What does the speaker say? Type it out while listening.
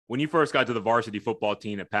When you first got to the varsity football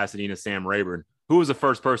team at Pasadena, Sam Rayburn, who was the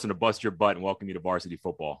first person to bust your butt and welcome you to varsity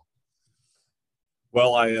football?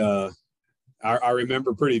 Well, I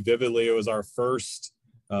remember pretty vividly. It was our first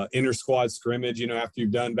inter-squad scrimmage. You know, after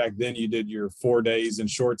you've done back then, you did your 4 days in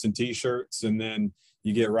shorts and T-shirts, and then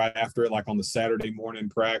you get right after it, like on the Saturday morning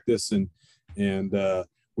practice. And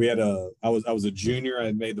we had I was a junior. I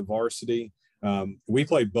had made the varsity. We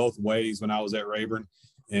played both ways when I was at Rayburn,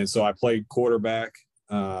 and so I played quarterback.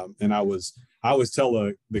 And I always tell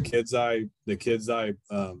the kids I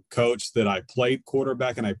coached that I played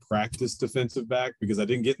quarterback and I practiced defensive back because I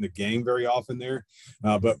didn't get in the game very often there.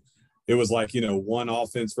 But it was like, one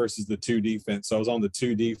offense versus the two defense. So I was on the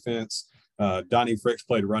two defense. Donnie Fricks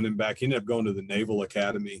played running back. He ended up going to the Naval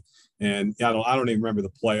Academy, and I don't even remember the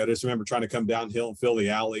play. I just remember trying to come downhill and fill the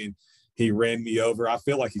alley, and he ran me over. I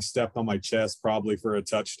feel like he stepped on my chest probably for a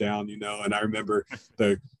touchdown, and I remember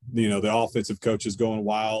the offensive coaches going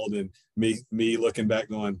wild and me looking back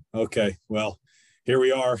going, okay, well, here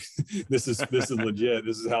we are. This is legit.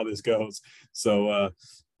 This is how this goes. So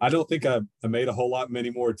I don't think I made a whole lot many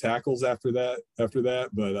more tackles after that,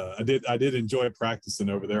 but I did enjoy practicing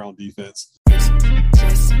over there on defense.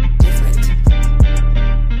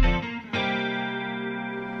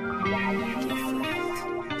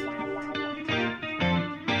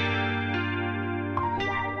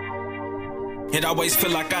 It always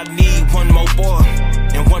feel like I need one more boy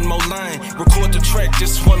and one more line. Record the track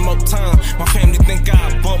just one more time. My family think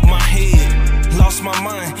I bumped my head, lost my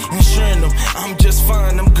mind, ensuring them I'm just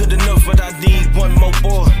fine. I'm good enough, but I need one more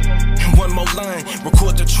boy and one more line.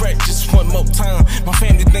 Record the track just one more time. My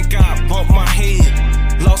family think I bumped my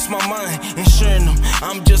head, lost my mind, ensuring them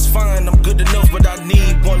I'm just fine. I'm good enough, but I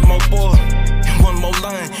need one more boy and one more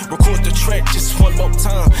line. Record the track just one more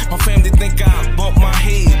time. My family think I bumped my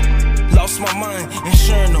head, lost my mind,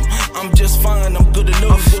 ensuring them I'm just fine, I'm good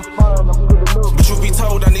enough. But truth be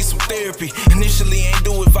told, I need some therapy. Initially ain't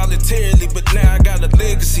do it voluntarily, but now I got a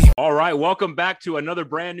legacy. All right, welcome back to another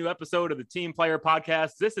brand new episode of the Team Player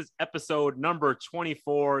Podcast. This is episode number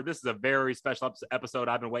 24. This is a very special episode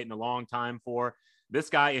I've been waiting a long time for. This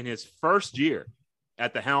guy, in his first year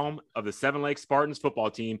at the helm of the Seven Lakes Spartans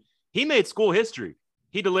football team, he made school history.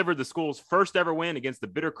 He delivered the school's first ever win against the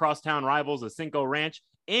bitter crosstown rivals of Cinco Ranch,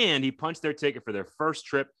 and he punched their ticket for their first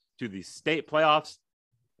trip to the state playoffs.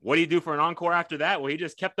 What do you do for an encore after that? Well, he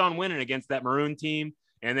just kept on winning against that Maroon team,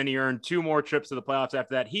 and then he earned 2 more trips to the playoffs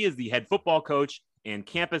after that. He is the head football coach and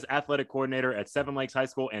campus athletic coordinator at Seven Lakes High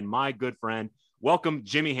School, and my good friend. Welcome,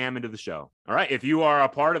 Jimmy Hamon, to the show. All right, if you are a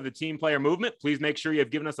part of the Team Player movement, please make sure you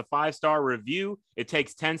have given us a 5-star review. It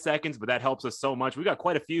takes 10 seconds, but that helps us so much. We got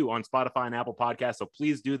quite a few on Spotify and Apple Podcasts, so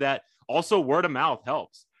please do that. Also, word of mouth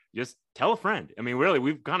helps. Just tell a friend. I mean, really,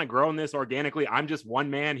 we've kind of grown this organically. I'm just one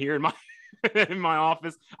man here in my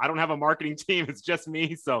office. I don't have a marketing team. It's just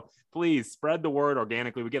me. So please spread the word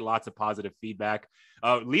organically. We get lots of positive feedback.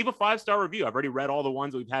 Leave a 5-star review. I've already read all the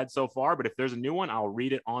ones we've had so far, but if there's a new one, I'll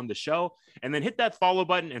read it on the show. And then hit that follow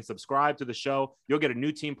button and subscribe to the show. You'll get a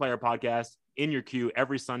new Team Player Podcast in your queue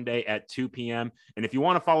every Sunday at 2 p.m. And if you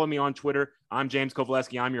want to follow me on Twitter, I'm James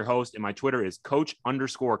Kovaleski. I'm your host, and my Twitter is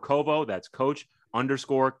Coach_Kovo. That's Coach_Kovo.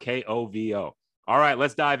 All right,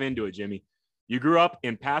 let's dive into it, Jimmy. You grew up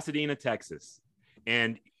in Pasadena, Texas.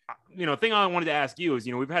 And, thing I wanted to ask you is,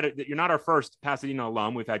 you're not our first Pasadena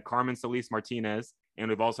alum. We've had Carmen Solis Martinez, and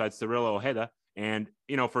we've also had Cirillo Ojeda. And,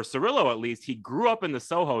 for Cirillo, at least, he grew up in the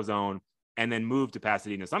Soho zone and then moved to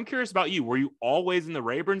Pasadena. So I'm curious about you. Were you always in the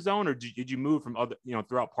Rayburn zone, or did you move from other,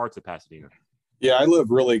 throughout parts of Pasadena? Yeah, I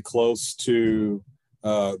live really close to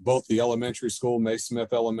both the elementary school, May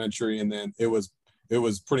Smith Elementary, and then it was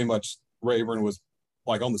pretty much Rayburn was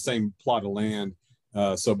like on the same plot of land.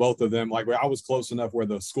 So both of them, like I was close enough where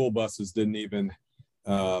the school buses didn't even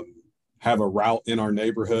have a route in our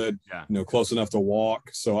neighborhood, close enough to walk.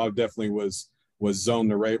 So I definitely was zoned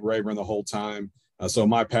to Rayburn the whole time. So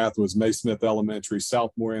my path was May Smith Elementary,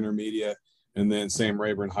 Southmore Intermediate, and then Sam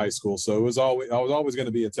Rayburn High School. So I was always going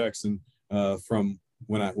to be a Texan from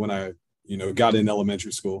when I got in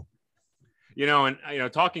elementary school.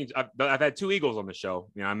 I've had 2 Eagles on the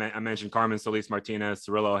show. I mentioned Carmen Solis Martinez,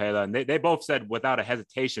 Cirillo Ojeda, and they both said without a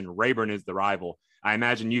hesitation, Rayburn is the rival. I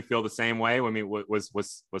imagine you feel the same way. I mean,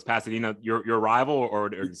 was Pasadena your rival, or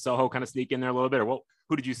did Soho kind of sneak in there a little bit, or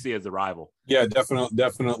who did you see as the rival? Yeah,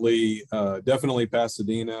 definitely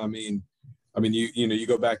Pasadena. I mean, you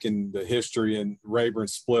go back in the history, and Rayburn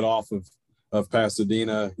split off of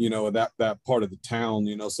Pasadena, that part of the town,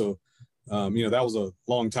 so. That was a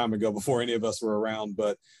long time ago before any of us were around,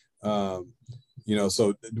 but,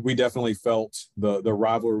 so we definitely felt the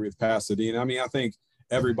rivalry with Pasadena. I mean, I think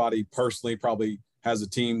everybody personally probably has a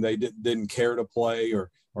team they didn't care to play or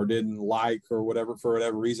didn't like or whatever, for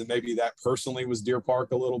whatever reason. Maybe that personally was Deer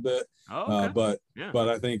Park a little bit. Oh, okay. But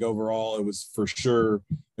I think overall it was for sure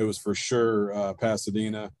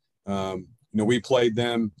Pasadena. We played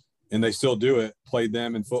them, and they still do it, played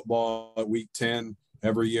them in football at week 10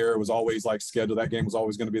 every year. It was always like scheduled. That game was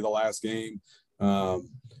always going to be the last game.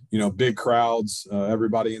 Big crowds,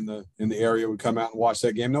 everybody in the area would come out and watch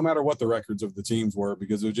that game, no matter what the records of the teams were,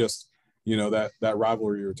 because it was just, that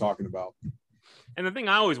rivalry you were talking about. And the thing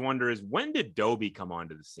I always wonder is, when did Dobie come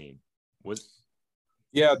onto the scene?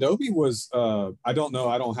 Dobie was, I don't know.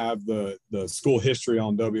 I don't have the school history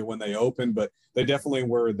on Dobie when they opened, but they definitely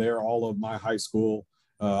were there all of my high school.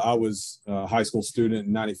 I was a high school student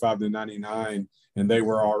in 95 to 99, and they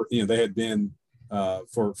were they had been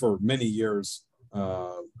for many years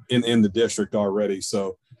in the district already.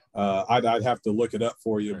 So I'd have to look it up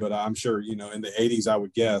for you, but I'm sure, in the 80s, I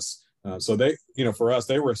would guess. So they, for us,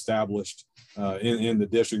 they were established in the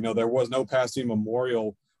district. No, there was no Pasadena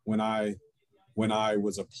Memorial when I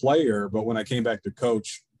was a player, but when I came back to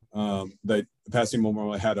coach, Pasadena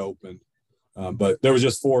Memorial had opened. But there was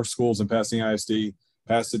just 4 schools in Pasadena ISD: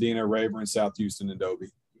 Pasadena, Rayburn, South Houston, and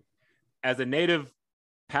Dobie. As a native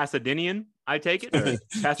Pasadenian, I take it? Or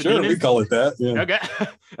Sure, we call it that. Yeah. Okay.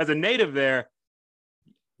 As a native there,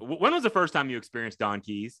 when was the first time you experienced Don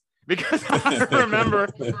Keys? Because I remember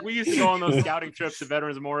we used to go on those scouting trips to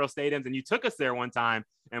Veterans Memorial Stadiums, and you took us there one time,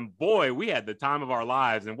 and boy, we had the time of our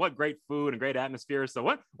lives, and what great food and great atmosphere. So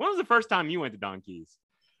when was the first time you went to Don Keys?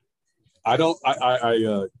 I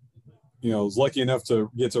was lucky enough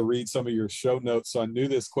to get to read some of your show notes, so I knew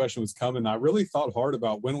this question was coming. I really thought hard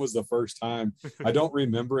about when was the first time. I don't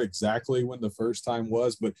remember exactly when the first time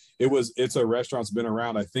was, but it's a restaurant that's been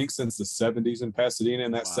around, I think, since the 70s in Pasadena,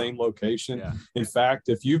 in that same location. Yeah. In fact,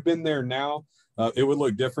 if you've been there now, it would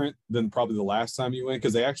look different than probably the last time you went,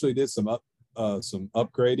 because they actually did some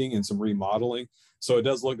upgrading and some remodeling. So it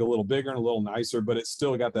does look a little bigger and a little nicer, but it's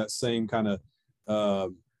still got that same kind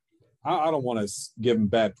of I don't want to give them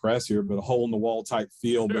bad press here, but a hole in the wall type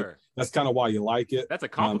feel. Sure. But that's kind of why you like it. That's a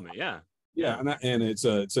compliment. Yeah. And it's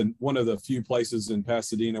one of the few places in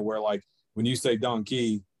Pasadena where, like, when you say Don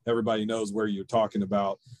Key, everybody knows where you're talking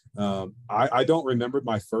about. I don't remember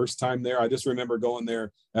my first time there. I just remember going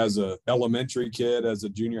there as a elementary kid, as a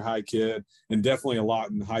junior high kid, and definitely a lot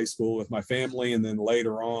in high school with my family. And then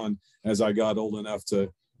later on, as I got old enough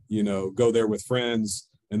to, go there with friends,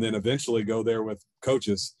 and then eventually go there with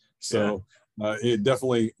coaches. So it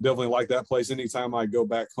definitely like that place. Anytime I go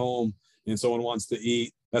back home and someone wants to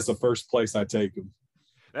eat, that's the first place I take them.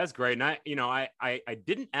 That's great. And I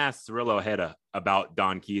didn't ask Cirillo Ojeda about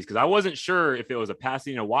Don Keys, because I wasn't sure if it was a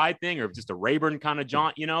Pasadena wide thing or just a Rayburn kind of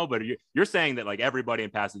jaunt, but you're saying that, like, everybody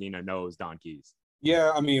in Pasadena knows Don Keys.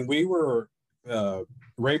 Yeah. I mean, we were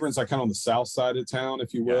Rayburn's like kind of on the south side of town,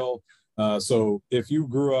 if you will. So if you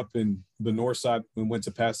grew up in the north side and went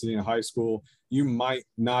to Pasadena High School, you might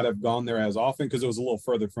not have gone there as often because it was a little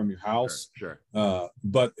further from your house. Sure.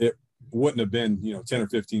 But it wouldn't have been, 10 or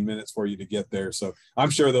 15 minutes for you to get there. So I'm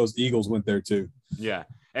sure those Eagles went there too. Yeah.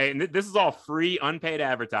 Hey, and this is all free, unpaid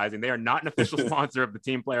advertising. They are not an official sponsor of the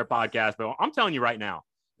Team Player Podcast, but I'm telling you right now,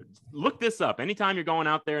 look this up. Anytime you're going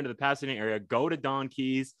out there into the Pasadena area, go to Don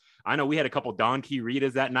Keys. I know we had a couple Don Key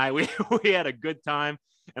Ritas that night. We had a good time.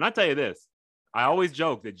 And I'll tell you this, I always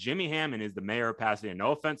joke that Jimmy Hamon is the mayor of Pasadena.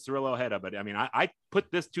 No offense to Cirillo Ojeda, but I mean, I put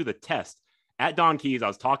this to the test at Don Keys. I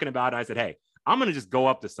was talking about it. I said, hey, I'm going to just go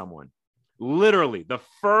up to someone. Literally, the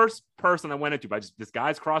first person I went into, this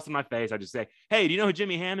guy's crossing my face. I just say, hey, do you know who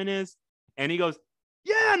Jimmy Hamon is? And he goes,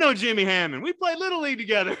 yeah, I know Jimmy Hamon. We played Little League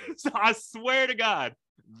together. So I swear to God,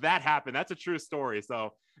 that happened. That's a true story.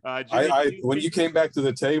 So when you came back to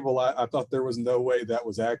the table, I thought there was no way that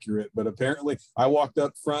was accurate, but apparently I walked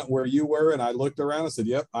up front where you were and I looked around and said,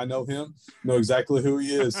 yep, I know him, know exactly who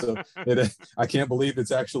he is. So I can't believe it's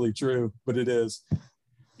actually true, but it is.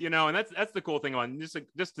 And that's the cool thing about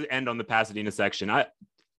just to end on the Pasadena section.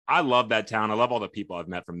 I love that town. I love all the people I've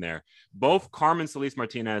met from there. Both Carmen Solis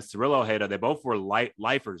Martinez, Cirillo Ojeda, they both were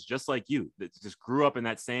lifers just like you, that just grew up in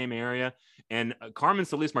that same area. And Carmen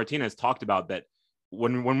Solis Martinez talked about that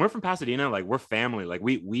when we're from Pasadena, like, we're family, like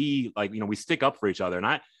we like, we stick up for each other.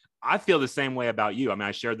 And I feel the same way about you. I mean,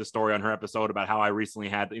 I shared the story on her episode about how I recently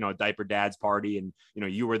had, a diaper dad's party, and,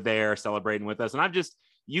 you were there celebrating with us. And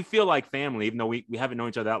you feel like family, even though we haven't known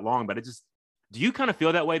each other that long, but do you kind of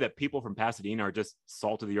feel that way, that people from Pasadena are just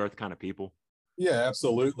salt of the earth kind of people? Yeah,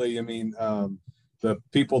 absolutely. I mean, the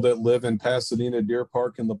people that live in Pasadena, Deer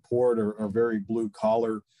Park, and the Port are very blue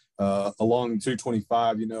collar. Along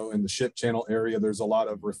 225, in the Ship Channel area, there's a lot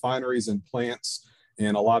of refineries and plants,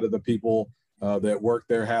 and a lot of the people that work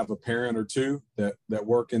there have a parent or two that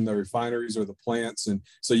work in the refineries or the plants. And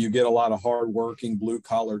so you get a lot of hardworking blue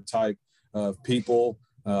collar type of people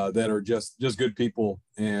that are just good people.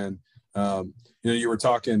 And, you were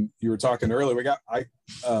talking earlier,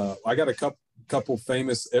 I got a couple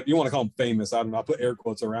famous, if you want to call them famous, I don't know, I'll put air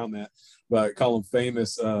quotes around that, but call them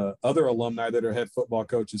famous, other alumni that are head football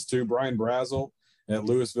coaches too. Brian Brazel at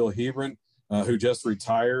Louisville Hebron, who just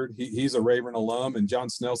retired. He's a Rayburn alum, and John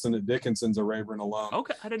Snelson at Dickinson's a Rayburn alum.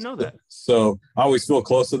 Okay, I didn't know that. So I always feel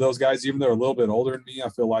close to those guys, even though they're a little bit older than me. I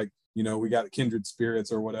feel like, we got kindred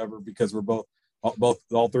spirits or whatever, because we're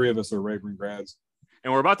all three of us are Rayburn grads.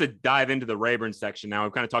 And we're about to dive into the Rayburn section now.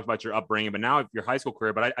 We've kind of talked about your upbringing, but now your high school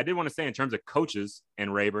career. But I did want to say, in terms of coaches in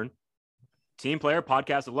Rayburn, team player,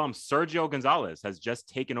 podcast alum, Sergio Gonzalez has just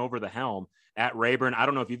taken over the helm at Rayburn. I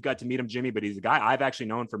don't know if you've got to meet him, Jimmy, but he's a guy I've actually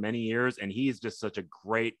known for many years, and he's just such a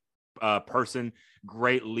great person,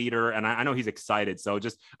 great leader, and I know he's excited. So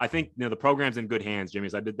I think the program's in good hands, Jimmy.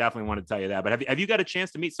 So I definitely want to tell you that. But have you got a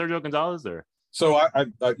chance to meet Sergio Gonzalez? Or so I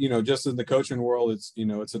just in the coaching world, it's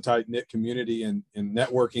it's a tight knit community and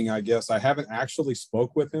networking. I guess I haven't actually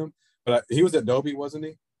spoke with him, but he was at Dobie, wasn't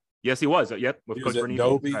he? Yes, he was. Yep, with he Coach was at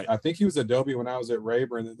Dobie. Right. I think he was at Dobie when I was at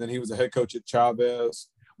Rayburn, and then he was a head coach at Chavez.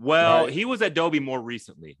 Well, right? He was at Dobie more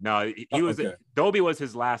recently. No, he was at Dobie was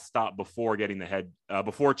his last stop before getting the head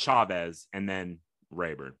before Chavez, and then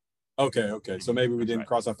Rayburn. Okay. So maybe we didn't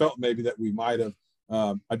cross. I felt maybe that we might have.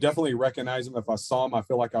 I definitely recognize him. If I saw him, I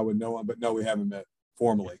feel like I would know him, but no, we haven't met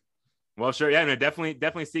formally. Well, sure. Yeah, no,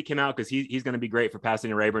 definitely seek him out, because he's going to be great for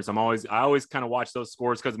Pasadena Rayburn. So I always kind of watch those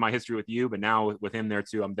scores because of my history with you, but now with him there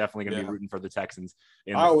too, I'm definitely going to be rooting for the Texans.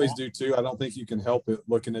 I always do too. I don't think you can help it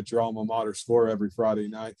looking at your alma mater score every Friday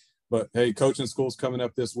night. But hey, coaching school's coming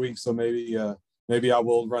up this week, so maybe I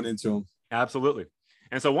will run into him. Absolutely.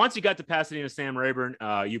 And so once you got to Pasadena Sam Rayburn,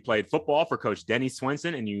 you played football for Coach Denny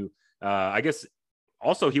Swenson, and you, I guess,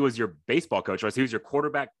 also he was your baseball coach, right? So he was your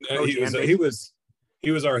quarterback coach. He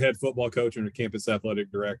was our head football coach and a campus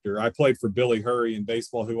athletic director. I played for Billy Hurry in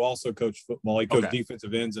baseball, who also coached football. He coached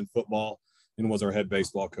defensive ends in football and was our head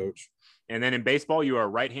baseball coach. And then in baseball, you are a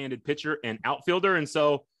right-handed pitcher and outfielder. And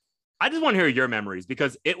so I just want to hear your memories,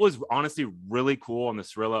 because it was honestly really cool on the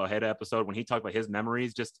Cirillo Ojeda episode when he talked about his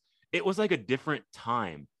memories. Just, it was like a different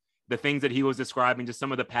time. The things that he was describing, just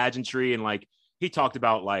some of the pageantry, and like he talked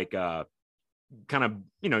about like kind of,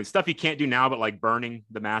 stuff you can't do now, but like burning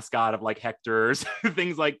the mascot of like Hector's,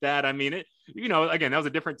 things like that. I mean, again, that was a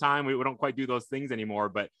different time. We don't quite do those things anymore,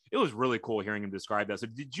 but it was really cool hearing him describe that. So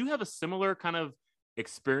did you have a similar kind of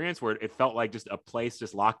experience where it felt like just a place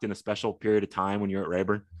just locked in a special period of time when you're at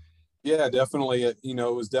Rayburn? Yeah, definitely. It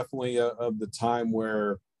was definitely of the time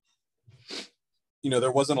where,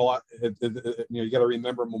 there wasn't a lot, you got to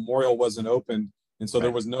remember Memorial wasn't open. And so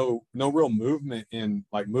there was no real movement in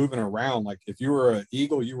like moving around. Like if you were an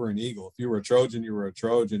Eagle, you were an Eagle. If you were a Trojan, you were a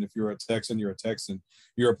Trojan. If you were a Texan, you're a Texan.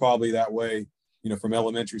 You were probably that way, from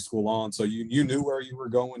elementary school on. So you knew where you were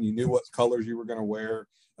going. You knew what colors you were going to wear.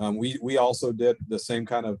 We also did the same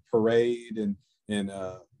kind of parade, and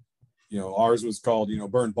ours was called,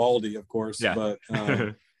 Burn Baldy, of course. Yeah. But,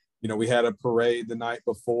 we had a parade the night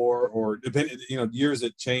before, or depending, years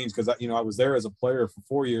it changed, because, I was there as a player for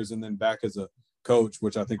 4 years and then back as a coach,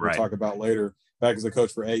 which I think we'll talk about later, back as a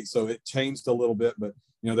coach for 8. So it changed a little bit, but,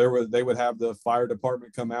 they would have the fire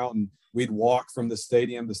department come out, and we'd walk from the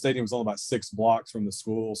stadium. The stadium was only about 6 blocks from the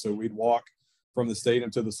school. So we'd walk from the stadium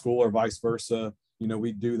to the school, or vice versa.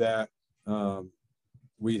 We'd do that.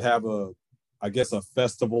 We'd have a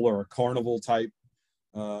festival or a carnival type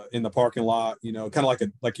in the parking lot, kind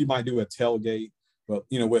of like you might do a tailgate, but,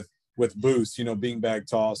 with booths, beanbag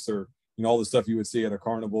toss, or, all the stuff you would see at a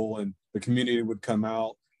carnival, and the community would come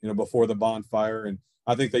out, before the bonfire. And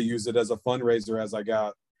I think they used it as a fundraiser as I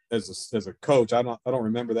got as a coach. I don't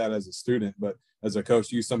remember that as a student, but as a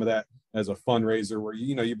coach, used some of that as a fundraiser where,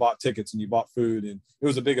 you bought tickets and you bought food, and it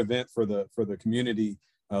was a big event for the community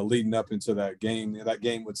leading up into that game. That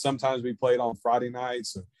game would sometimes be played on Friday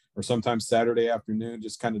nights, or sometimes Saturday afternoon,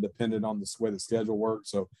 just kind of depended on the way the schedule worked.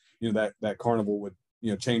 So, that carnival would,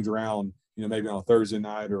 change around, maybe on a Thursday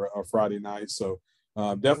night or a Friday night. So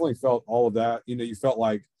definitely felt all of that. You felt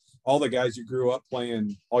like all the guys you grew up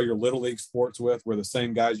playing all your little league sports with were the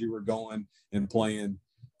same guys you were going and playing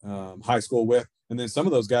high school with. And then some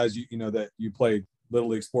of those guys, that you played little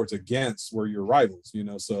league sports against were your rivals,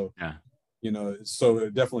 so, so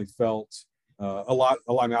it definitely felt a lot.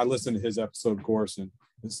 I mean, I listened to his episode, of course, and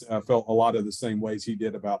I felt a lot of the same ways he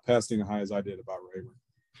did about Pasadena High as I did about Rayburn.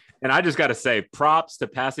 And I just got to say, props to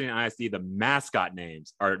Pasadena ISD. The mascot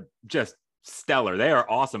names are just stellar. They are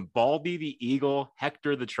awesome. Baldy the Eagle,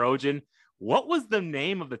 Hector the Trojan. What was the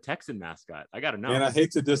name of the Texan mascot? I got to know. And I hate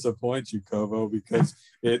to disappoint you, Kovo, because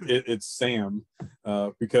it's Sam,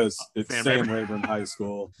 because it's Sam Rayburn High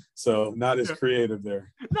School. So not as creative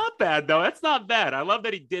there. Not bad, though. That's not bad. I love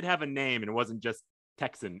that he did have a name and it wasn't just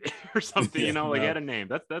Texan or something, you know, like he had a name.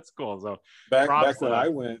 That's cool. So back when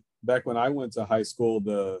I went to high school,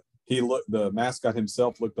 the mascot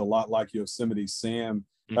himself looked a lot like Yosemite Sam.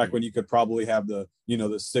 Back when you could probably have the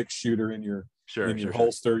 6-shooter in your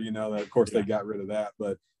holster, of course they got rid of that,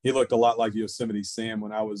 but he looked a lot like Yosemite Sam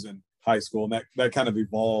when I was in high school. And that kind of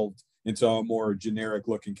evolved into a more generic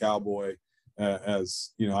looking cowboy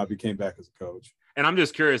as I became back as a coach. And I'm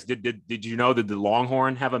just curious, did you know that the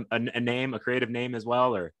Longhorn have a name, a creative name as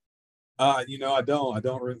well, or? I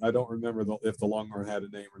don't remember if the Longhorn had a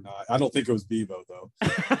name or not. I don't think it was Bevo though.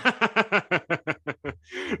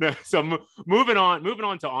 No, so moving on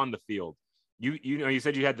to on the field. You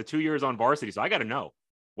said you had the 2 years on varsity, so I got to know,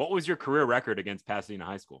 what was your career record against Pasadena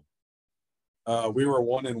High School? We were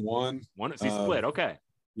 1-1. Split. Okay.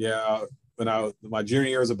 Yeah, my junior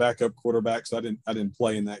year as a backup quarterback, so I didn't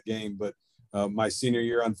play in that game. But my senior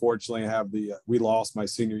year, unfortunately, we lost my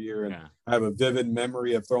senior year, and I have a vivid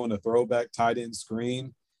memory of throwing a throwback tight end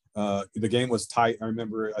screen. The game was tight. I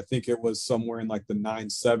remember. I think it was somewhere in like the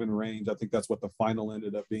 9-7 range. I think that's what the final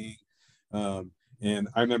ended up being. And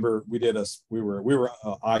I remember we were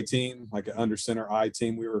a I team, like an under center I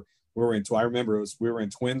team. We were in. I remember we were in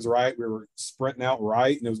twins right. We were sprinting out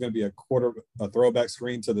right, and it was going to be a throwback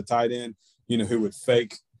screen to the tight end. Who would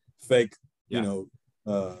fake, fake the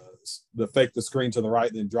screen to the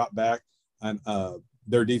right, and then drop back, and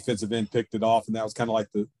their defensive end picked it off, and that was kind of like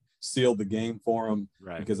sealed the game for them,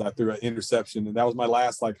 right? Because I threw an interception, and that was my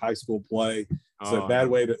last high school play.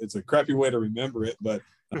 It's a crappy way to remember it, but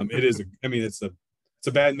it's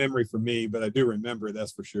a bad memory for me, but I do remember it,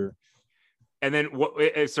 that's for sure. And then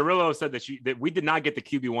Cirillo said that we did not get the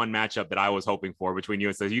QB1 matchup that I was hoping for between you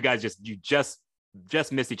and so you guys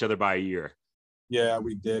just missed each other by a year. Yeah,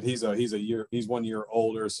 we did. He's 1 year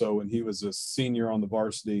older. So when he was a senior on the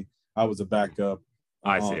varsity, I was a backup.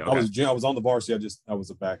 I see. Okay. I was on the varsity. I was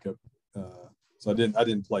a backup. So I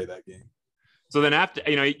didn't play that game. So then after,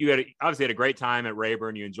 you obviously had a great time at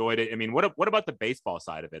Rayburn. You enjoyed it. I mean, what about the baseball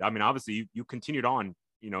side of it? I mean, obviously you continued on,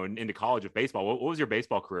 into college with baseball. What was your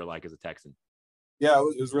baseball career like as a Texan? Yeah,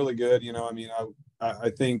 it was really good. I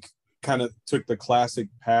think kind of took the classic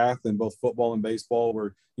path in both football and baseball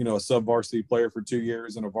where, a sub-varsity player for 2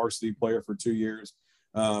 years and a varsity player for 2 years.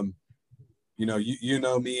 You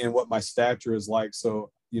know me and what my stature is like.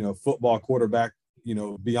 So, football quarterback,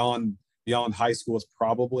 beyond high school is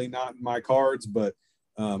probably not in my cards, but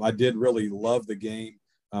I did really love the game.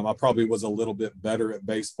 I probably was a little bit better at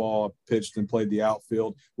baseball. I pitched and played the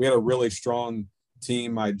outfield. We had a really strong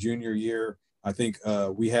team my junior year. I think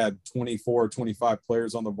we had 24 or 25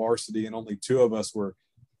 players on the varsity, and only 2 of us were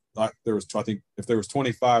I think if there was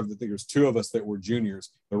 25, I think there was 2 of us that were juniors.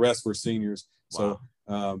 The rest were seniors. Wow.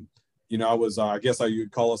 So, I was, I guess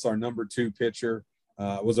you'd call us our number 2 pitcher.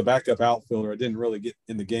 Was a backup outfielder. I didn't really get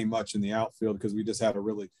in the game much in the outfield because we just had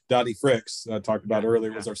Dottie Fricks I talked about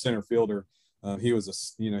earlier was our center fielder. He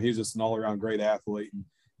was he was just an all-around great athlete, and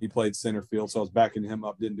he played center field. So I was backing him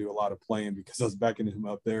up. Didn't do a lot of playing because I was backing him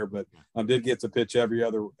up there, but did get to pitch every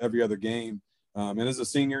other game. And as a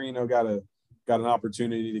senior, got an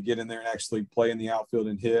opportunity to get in there and actually play in the outfield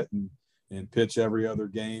and hit and pitch every other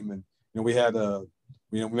game. And we had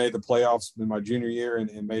we made the playoffs in my junior year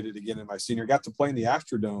and made it again in my senior. Got to play in the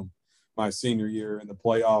Astrodome my senior year in the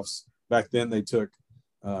playoffs. Back then they took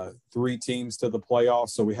 3 teams to the playoffs,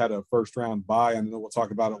 so we had a first round bye. I know we'll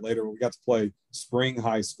talk about it later. But we got to play spring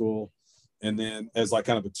high school, and then as like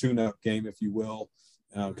kind of a tune-up game, if you will,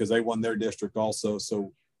 because they won their district also.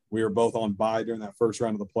 So we were both on bye during that first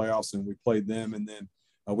round of the playoffs, and we played them. And then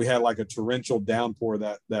we had like a torrential downpour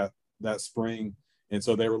that spring, and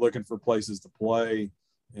so they were looking for places to play.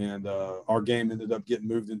 And our game ended up getting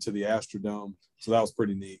moved into the Astrodome, so that was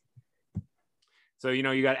pretty neat. So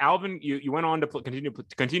you got Alvin. You went on to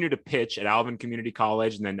continue to pitch at Alvin Community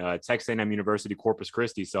College, and then Texas A&M University Corpus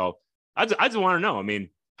Christi. So I just want to know. I mean,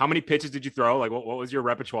 how many pitches did you throw? Like, what was your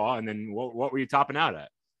repertoire, and then what were you topping out at?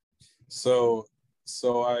 So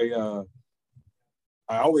I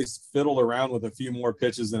always fiddled around with a few more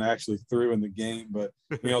pitches than I actually threw in the game. But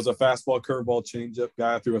I was a fastball, curveball, changeup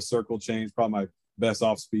guy. I threw a circle change, probably my best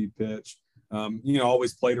off-speed pitch.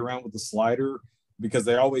 Always played around with the slider because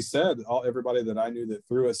they always said, everybody that I knew that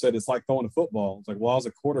threw it said it's like throwing a football. It's like, well, I was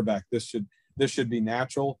a quarterback. This should be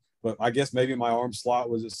natural. But I guess maybe my arm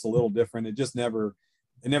slot was just a little different. It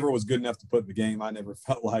never was good enough to put in the game. I never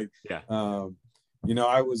felt like,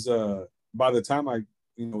 I was by the time I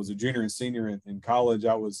was a junior and senior in college,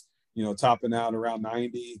 I was, topping out around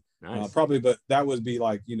 90, Nice. probably, but that would be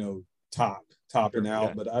like, topping out,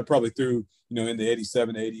 yeah. but I probably threw, in the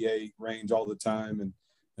 87, 88 range all the time.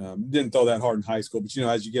 And didn't throw that hard in high school, but,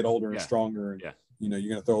 as you get older and stronger and, you're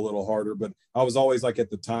going to throw a little harder, but I was always like at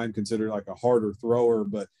the time considered like a harder thrower.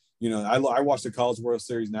 But, I watched the College World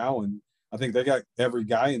Series now, and I think they got every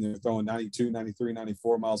guy in there throwing 92, 93,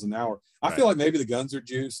 94 miles an hour. I feel like maybe the guns are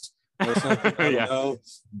jued or something. I don't know,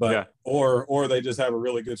 but or they just have a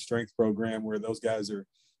really good strength program where those guys are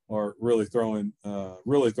really throwing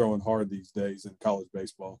hard these days in college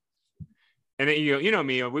baseball. And you know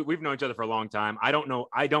me, we've known each other for a long time. I don't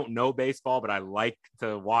know baseball, but I like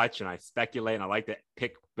to watch and I speculate and I like to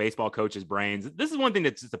pick baseball coaches' brains. This is one thing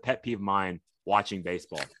that's just a pet peeve of mine watching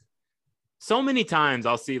baseball. So many times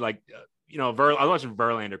I'll see I was watching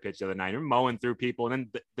Verlander pitch the other night. You're mowing through people, and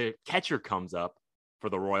then the catcher comes up for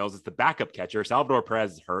the Royals. It's the backup catcher. Salvador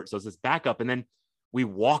Perez is hurt, so it's this backup, and then we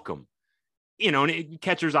walk him. And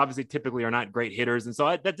catchers obviously typically are not great hitters, and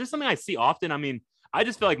so that's something I see often. I mean, I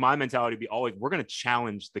just feel like my mentality would be always, we're going to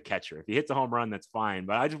challenge the catcher. If he hits a home run, that's fine,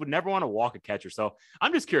 but I just would never want to walk a catcher. So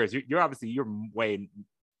I'm just curious. You're way,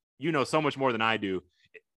 so much more than I do.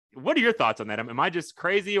 What are your thoughts on that? Am I just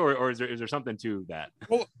crazy, or is there something to that?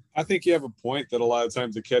 Well, I think you have a point that a lot of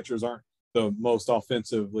times the catchers aren't the most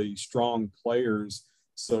offensively strong players.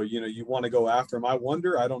 So, you want to go after them. I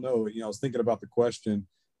wonder, I don't know, I was thinking about the question,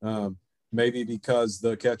 maybe because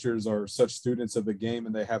the catchers are such students of the game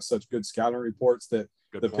and they have such good scouting reports that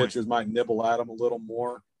pitchers might nibble at them a little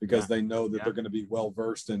more because they know that they're going to be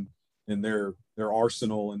well-versed in their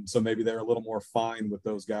arsenal. And so maybe they're a little more fine with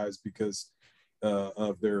those guys because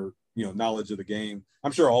of their, knowledge of the game.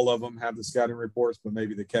 I'm sure all of them have the scouting reports, but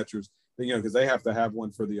maybe the catchers, because they have to have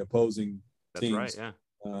one for the opposing teams. That's right,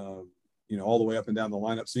 all the way up and down the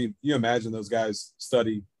lineup. So you imagine those guys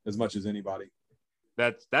study as much as anybody.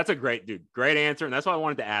 That's a great answer. And that's why I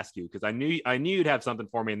wanted to ask you, because I knew you'd have something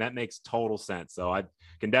for me, and that makes total sense. So I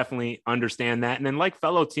can definitely understand that. And then like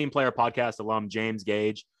fellow Team Player Podcast alum, James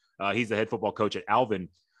Gage, he's the head football coach at Alvin.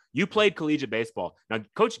 You played collegiate baseball. Now,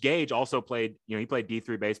 Coach Gage also played, he played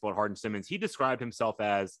D3 baseball at Hardin-Simmons. He described himself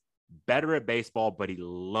as better at baseball, but he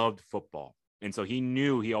loved football. And so he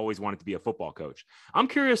knew he always wanted to be a football coach. I'm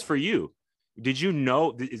curious for you. Did you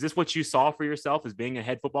know, is this what you saw for yourself as being a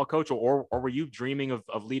head football coach, or were you dreaming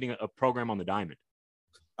of leading a program on the diamond?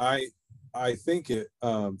 I think it,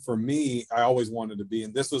 for me, I always wanted to be,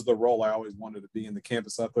 and this was the role I always wanted to be in, the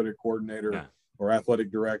campus athletic coordinator or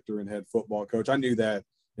athletic director and head football coach. I knew that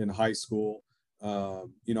in high school. I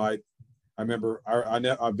remember,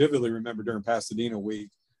 I vividly remember during Pasadena week,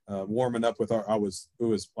 warming up with it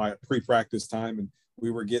was my pre-practice time, and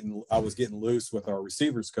I was getting loose with our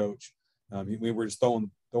receivers coach. We were just throwing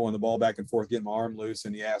the ball back and forth, getting my arm loose.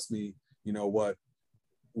 And he asked me,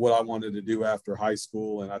 what I wanted to do after high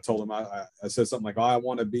school. And I told him, I said something like, I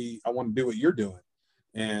want to do what you're doing.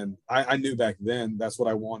 And I knew back then that's what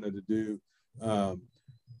I wanted to do.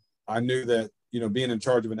 I knew that, being in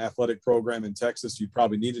charge of an athletic program in Texas, you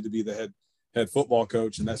probably needed to be the head football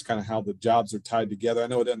coach. And that's kind of how the jobs are tied together. I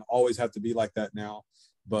know it doesn't always have to be like that now,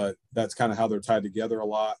 but that's kind of how they're tied together a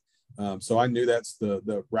lot. So I knew that's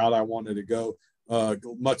the route I wanted to go.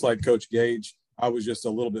 Much like Coach Gage, I was just a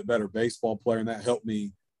little bit better baseball player, and that helped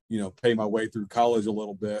me, pay my way through college a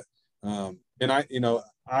little bit. And I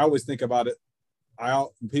always think about it.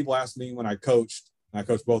 People ask me when I coached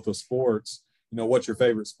both of sports, what's your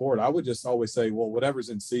favorite sport? I would just always say, well, whatever's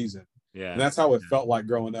in season. Yeah. And that's how it felt like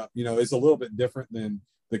growing up. It's a little bit different than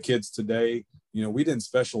the kids today. We didn't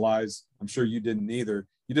specialize. I'm sure you didn't either.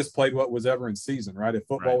 You just played what was ever in season, right? If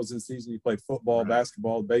football was in season, you played football,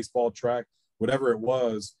 basketball, baseball, track, whatever it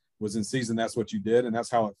was in season. That's what you did. And that's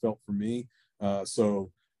how it felt for me. And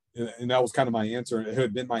that was kind of my answer. It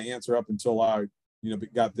had been my answer up until I,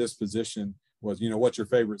 got this position was, what's your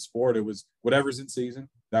favorite sport? It was whatever's in season.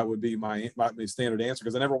 That would be my standard answer,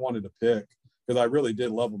 because I never wanted to pick, because I really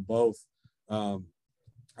did love them both.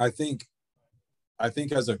 I think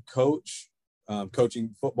as a coach,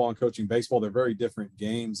 coaching football and coaching baseball, they're very different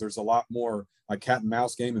games. There's a lot more like cat and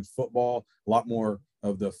mouse game in football, a lot more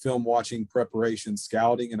of the film watching, preparation,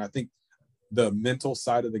 scouting. And I think the mental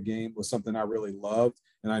side of the game was something I really loved.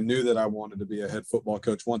 And I knew that I wanted to be a head football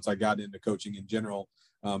coach once I got into coaching in general.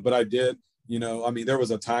 But I did, there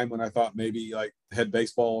was a time when I thought maybe like head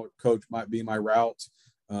baseball coach might be my route.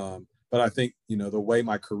 But I think, the way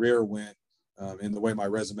my career went and the way my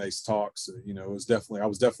resume talks, I was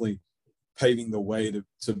definitely paving the way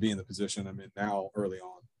to be in the position I'm in now early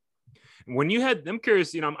on. When you had, I'm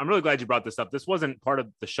curious, I'm really glad you brought this up. This wasn't part of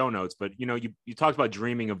the show notes, but you talked about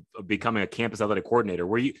dreaming of becoming a campus athletic coordinator.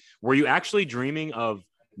 Were you actually dreaming of,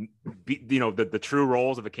 the true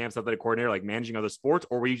roles of a campus athletic coordinator, like managing other sports,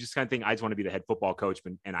 or were you just kind of thinking, I just want to be the head football coach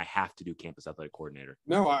and I have to do campus athletic coordinator?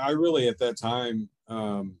 No, I really, at that time,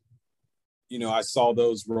 I saw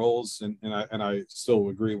those roles and I still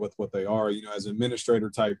agree with what they are, as administrator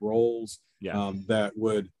type roles, that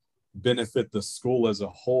would benefit the school as a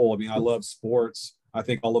whole. I mean, I love sports. I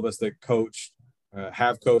think all of us that coach,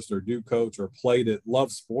 have coached or do coach or played it,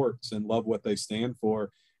 love sports and love what they stand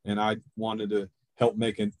for. And I wanted to help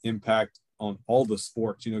make an impact on all the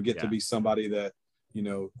sports, get to be somebody that,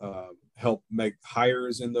 help make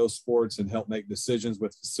hires in those sports and help make decisions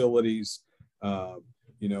with facilities,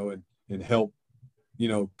 and help,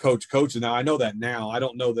 coach. Now I know that now. I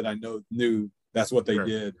don't know that I knew that's what they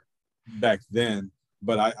did back then,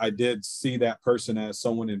 but I did see that person as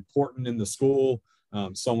someone important in the school,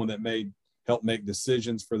 someone that help make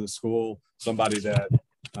decisions for the school, somebody that,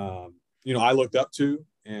 I looked up to,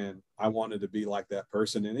 and I wanted to be like that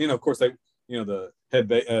person. And, of course the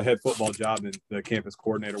head football job and the campus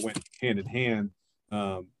coordinator went hand in hand.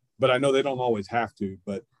 But I know they don't always have to,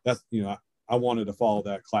 but that's, I wanted to follow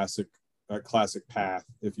that classic path,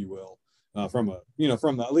 if you will, from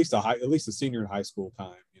at least a senior in high school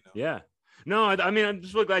time, Yeah. No, I mean, I'm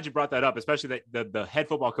just really glad you brought that up, especially that the head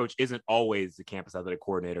football coach isn't always the campus athletic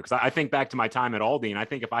coordinator. Because I think back to my time at Aldi, and I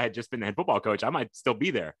think if I had just been the head football coach, I might still be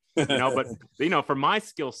there. But for my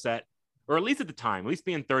skill set, or at least at the time, at least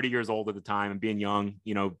being 30 years old at the time and being young,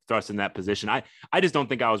 thrust in that position, I just don't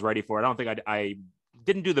think I was ready for it. I don't think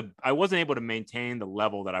I wasn't able to maintain the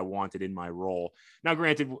level that I wanted in my role. Now,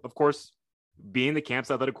 granted, of course, being the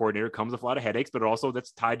campus athletic coordinator comes with a lot of headaches, but also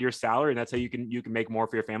that's tied to your salary, and that's how you can make more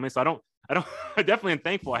for your family. So I definitely am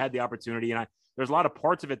thankful I had the opportunity, and there's a lot of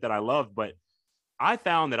parts of it that I love, but I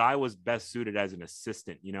found that I was best suited as an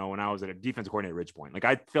assistant, when I was at a defensive coordinator at Ridgepoint. Like,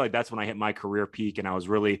 I feel like that's when I hit my career peak, and I was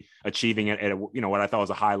really achieving it at what I thought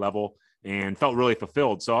was a high level and felt really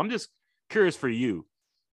fulfilled. So I'm just curious for you.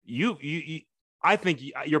 I think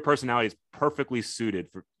your personality is perfectly suited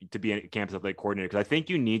to be a campus athletic coordinator, because I think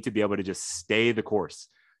you need to be able to just stay the course.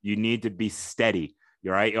 You need to be steady.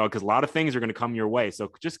 You're right. Because a lot of things are going to come your way.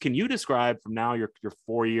 So just, can you describe from now your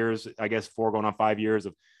 4 years, I guess 4 going on 5 years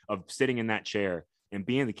of sitting in that chair and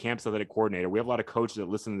being the campus athletic coordinator? We have a lot of coaches that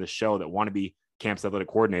listen to the show that want to be campus athletic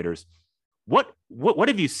coordinators. What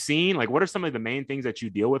have you seen? Like, what are some of the main things that you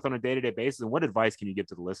deal with on a day-to-day basis, and what advice can you give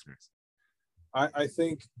to the listeners? I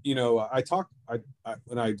think, when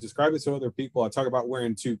I describe it to other people, I talk about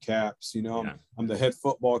wearing 2 caps. I'm the head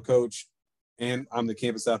football coach and I'm the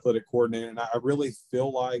campus athletic coordinator. And I really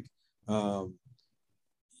feel like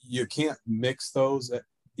you can't mix those,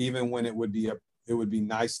 even when it would be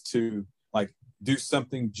nice to like do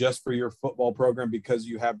something just for your football program because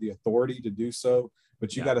you have the authority to do so.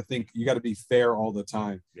 But you got to think, you got to be fair all the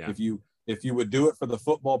time. Yeah. If you would do it for the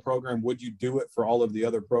football program, would you do it for all of the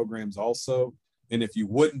other programs also? And if you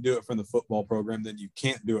wouldn't do it for the football program, then you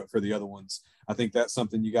can't do it for the other ones. I think that's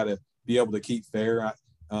something you got to be able to keep fair.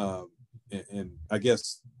 And I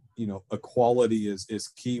guess, equality is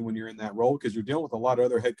key when you're in that role, because you're dealing with a lot of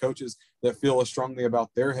other head coaches that feel as strongly about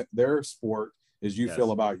their sport as you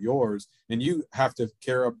feel about yours. And you have to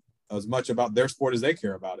care as much about their sport as they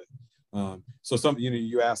care about it. So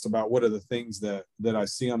you asked about what are the things that I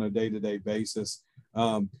see on a day-to-day basis.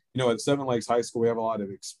 At Seven Lakes High School, we have a lot of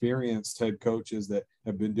experienced head coaches that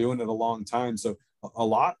have been doing it a long time. So a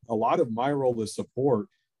lot of my role is support,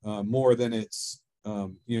 more than it's,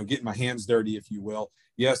 getting my hands dirty, if you will.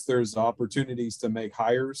 Yes, there's opportunities to make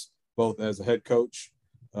hires, both as a head coach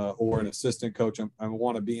or an assistant coach. I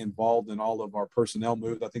want to be involved in all of our personnel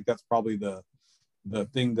moves. I think that's probably the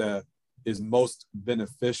thing that is most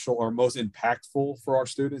beneficial or most impactful for our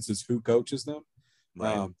students is who coaches them.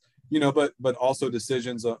 Right. But also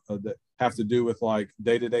decisions that have to do with like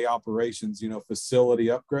day-to-day operations, facility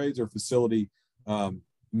upgrades or facility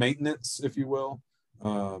maintenance, if you will.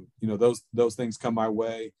 Those things come my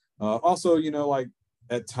way. Also, like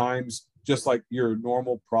at times, just like your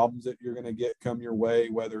normal problems that you're going to come your way,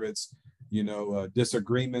 whether it's,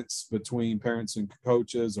 disagreements between parents and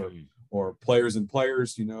coaches or players and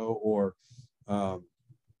players,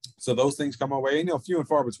 so those things come my way, few and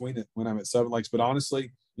far between it when I'm at Seven Lakes, but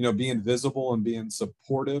honestly, being visible and being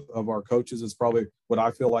supportive of our coaches is probably what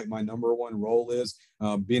I feel like my number one role is.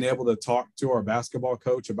 Being able to talk to our basketball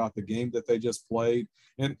coach about the game that they just played.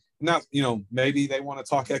 And not, maybe they want to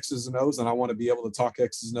talk X's and O's and I want to be able to talk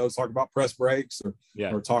X's and O's, talk about press breaks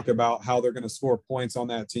or talk about how they're going to score points on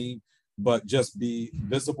that team, but just be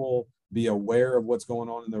visible be aware of what's going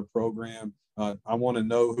on in their program. I want to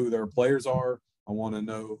know who their players are. I want to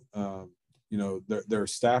know, their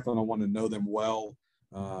staff, and I want to know them well.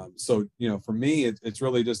 So, for me, it's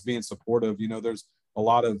really just being supportive. There's a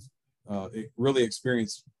lot of really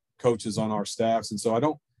experienced coaches on our staffs. And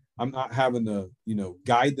so I'm not having to,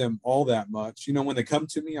 guide them all that much. When they come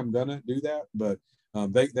to me, I'm going to do that. But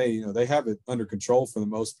they have it under control for the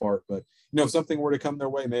most part. But, if something were to come their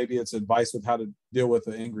way, maybe it's advice with how to deal with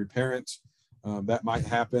an angry parent. That might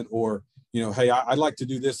happen. Or, hey, I'd like to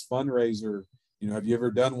do this fundraiser. Have you ever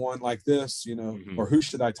done one like this? Or who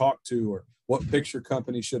should I talk to? Or what picture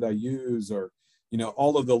company should I use? Or,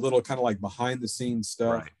 all of the little kind of like behind the scenes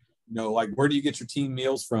stuff, right. Like where do you get your team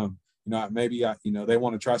meals from? Maybe, they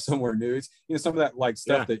want to try somewhere new. It's, some of that like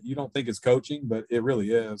stuff that you don't think is coaching, but it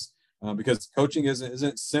really is, because coaching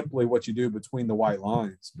isn't simply what you do between the white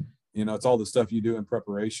lines. It's all the stuff you do in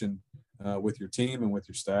preparation with your team and with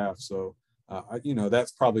your staff. So,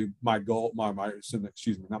 that's probably my goal, not my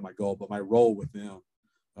goal, but my role with them.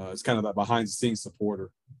 It's kind of that behind the scenes supporter.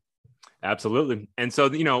 Absolutely. And so,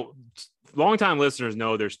 longtime listeners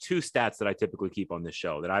know there's two stats that I typically keep on this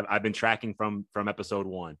show that I've been tracking from episode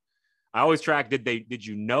 1. I always track, did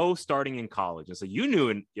you know starting in college? And so you knew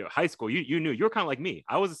in high school, you knew. You're kind of like me.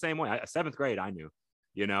 I was the same way. 7th grade, I knew,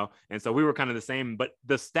 and so we were kind of the same, but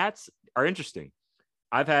the stats are interesting.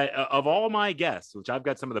 I've had, of all my guests, which I've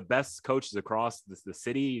got some of the best coaches across the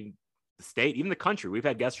city, the state, even the country. We've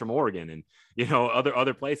had guests from Oregon and,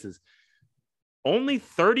 other places. Only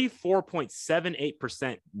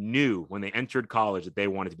 34.78% knew when they entered college that they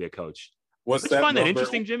wanted to be a coach. What's Don't that you find number? That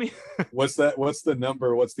interesting, Jimmy? What's the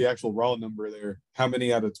number? What's the actual raw number there? How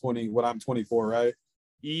many out of 20? What, I'm 24, right?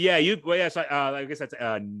 Yeah, so, I guess that's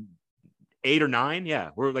 8 or 9. Yeah,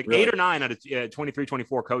 we're like really? 8 or 9 out of 23,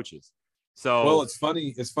 24 coaches. So, well, it's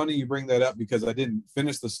funny. It's funny you bring that up because I didn't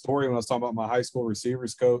finish the story when I was talking about my high school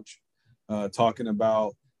receivers coach, talking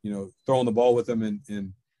about throwing the ball with them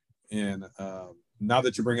and now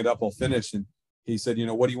that you bring it up, I'll finish. And he said,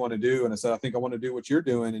 what do you want to do? And I said, I think I want to do what you're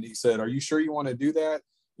doing. And he said, are you sure you want to do that?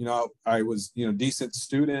 I was, decent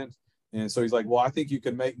student. And so he's like, well, I think you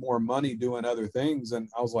can make more money doing other things. And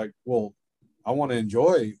I was like, well, I want to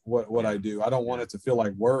enjoy what I do. I don't want it to feel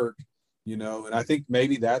like work, and I think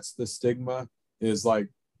maybe that's the stigma is like,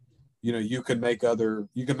 you can make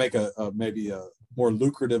maybe a more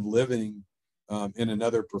lucrative living in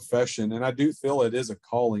another profession. And I do feel it is a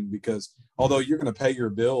calling because although you're going to pay your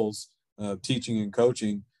bills teaching and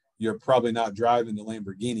coaching, you're probably not driving the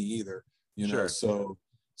Lamborghini either, Sure.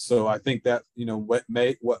 So I think that,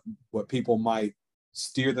 what people might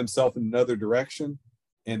steer themselves in another direction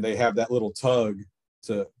and they have that little tug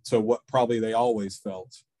to what probably they always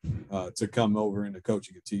felt to come over into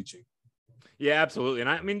coaching and teaching. Yeah, absolutely. And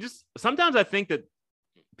I mean, just sometimes I think that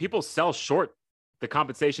people sell short the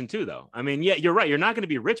compensation too, though. I mean, yeah, you're right. You're not going to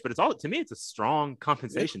be rich, but to me, it's a strong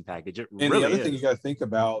compensation package. It and really the other is. thing you got to think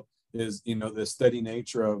about is, the steady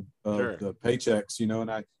nature of Sure. the paychecks,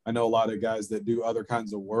 and I know a lot of guys that do other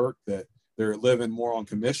kinds of work that they're living more on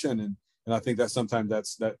commission. And I think that sometimes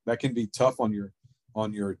that can be tough on your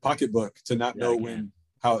pocketbook to not know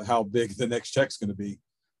how big the next check's going to be,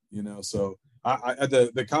 so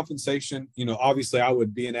the compensation, obviously I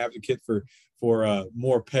would be an advocate for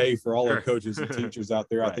more pay for all our coaches and teachers out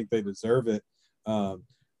there. Right. I think they deserve it.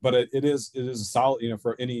 But it is a solid,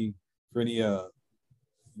 for any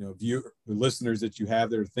listeners that you have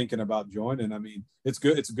that are thinking about joining. I mean, it's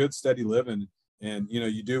good. It's a good steady living, and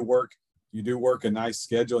you do work a nice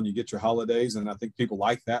schedule and you get your holidays. And I think people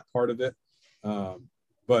like that part of it.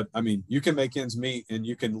 But I mean, you can make ends meet and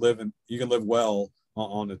you can live well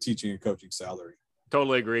on a teaching and coaching salary.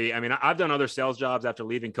 Totally agree. I mean, I've done other sales jobs after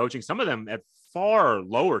leaving coaching, some of them at far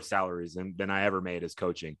lower salaries than I ever made as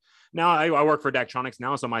coaching. Now I work for Daktronics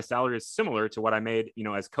now, so my salary is similar to what I made,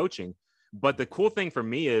 as coaching. But the cool thing for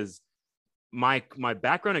me is my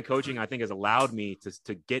background in coaching, I think, has allowed me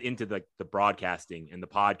to get into the broadcasting and the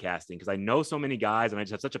podcasting because I know so many guys and I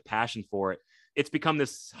just have such a passion for it. It's become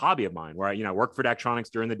this hobby of mine where I work for Daktronics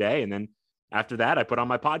during the day, and then after that, I put on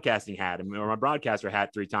my podcasting hat or my broadcaster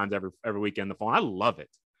hat 3 times every weekend on the phone. I love it.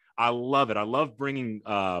 I love bringing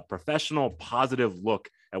a professional, positive look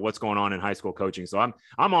at what's going on in high school coaching. So I'm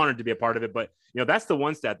honored to be a part of it. But that's the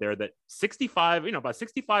one stat there that about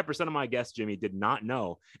 65% of my guests, Jimmy, did not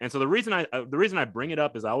know. And so the reason I bring it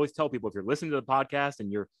up is I always tell people, if you're listening to the podcast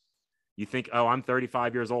and you think, oh, I'm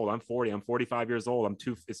 35 years old, I'm 40, I'm 45 years old,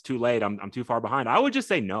 it's too late, I'm too far behind. I would just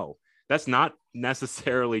say no. That's not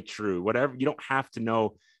necessarily true. Whatever, you don't have to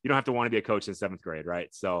know, you don't have to want to be a coach in 7th grade,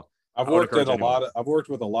 right? So I've I would worked at encourage anyone. I've worked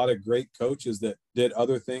with a lot of great coaches that did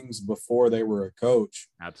other things before they were a coach.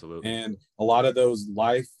 Absolutely. And a lot of those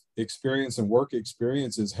life experience and work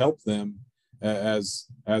experiences help them as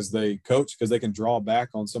they coach, because they can draw back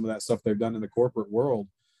on some of that stuff they've done in the corporate world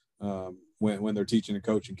when they're teaching and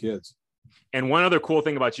coaching kids. And one other cool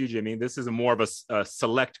thing about you, Jimmy, this is more of a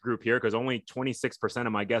select group here because only 26%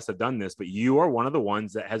 of my guests have done this, but you are one of the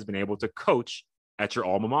ones that has been able to coach at your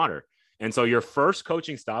alma mater. And so your first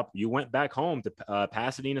coaching stop, you went back home to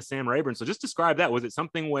Pasadena Sam Rayburn. So just describe that. Was it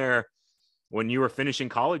something where when you were finishing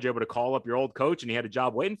college, you were able to call up your old coach and he had a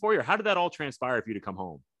job waiting for you? Or how did that all transpire for you to come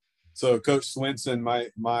home? So Coach Swinson,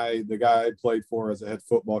 the guy I played for as a head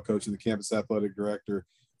football coach and the campus athletic director,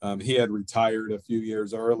 he had retired a few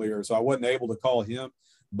years earlier. So I wasn't able to call him,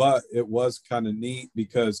 but it was kind of neat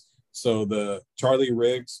because the Charlie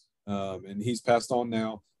Riggs, and he's passed on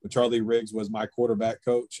now, but Charlie Riggs was my quarterback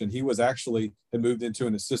coach, and he was had moved into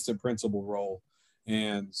an assistant principal role.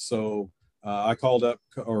 And so I called up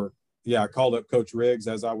Coach Riggs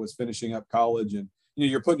as I was finishing up college. And,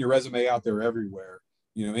 you're putting your resume out there everywhere,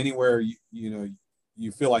 anywhere,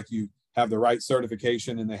 you feel like you have the right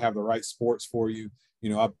certification and they have the right sports for you.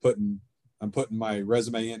 I'm putting my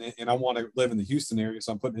resume in, and I want to live in the Houston area,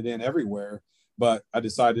 so I'm putting it in everywhere. But I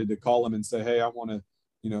decided to call him and say, hey, I want to,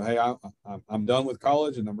 hey, I'm done with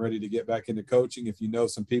college and I'm ready to get back into coaching. If you know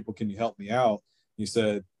some people, can you help me out? He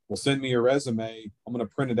said, well, send me your resume. I'm going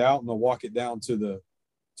to print it out and I'll walk it down to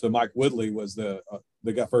Mike Woodley, was the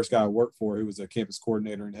first guy I worked for, who was a campus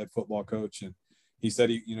coordinator and head football coach. And he said,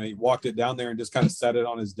 he walked it down there and just kind of set it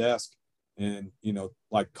on his desk. And,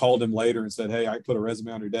 called him later and said, hey, I put a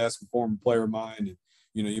resume on your desk, a former player of mine. And,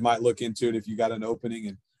 you might look into it if you got an opening.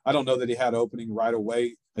 And I don't know that he had an opening right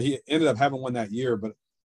away. He ended up having one that year, but,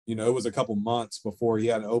 it was a couple months before he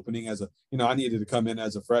had an opening I needed to come in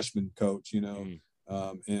as a freshman coach,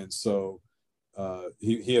 and so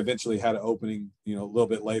he eventually had an opening, a little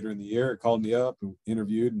bit later in the year. Called me up and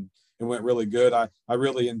interviewed, and it went really good. I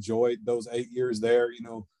really enjoyed those 8 years there,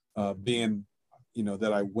 being,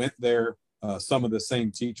 that I went there. Some of the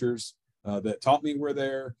same teachers that taught me were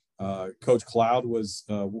there. Coach Cloud was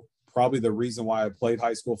probably the reason why I played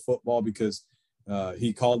high school football, because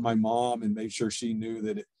he called my mom and made sure she knew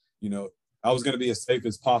that I was going to be as safe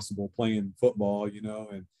as possible playing football,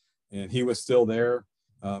 and he was still there,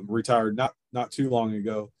 retired not too long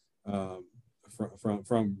ago, from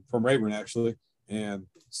Rayburn, actually. And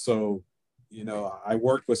so, I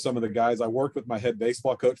worked with some of the guys. I worked with my head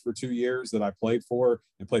baseball coach for 2 years that I played for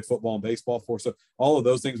and played football and baseball for. So all of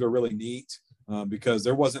those things were really neat, because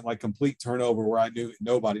there wasn't like complete turnover where I knew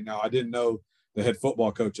nobody. Now, I didn't know the head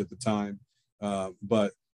football coach at the time,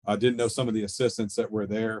 but I did know some of the assistants that were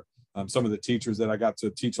there. Some of the teachers that I got to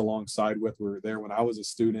teach alongside with were there when I was a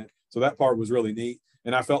student. So that part was really neat.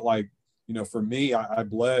 And I felt like, for me, I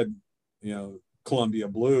bled, Columbia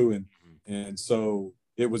Blue. And so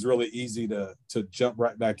it was really easy to jump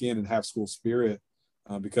right back in and have school spirit,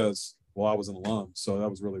 because, I was an alum. So that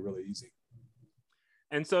was really, really easy.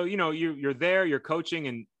 And so, you're there, you're coaching.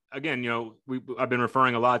 And again, I've been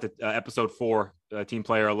referring a lot to episode 4, team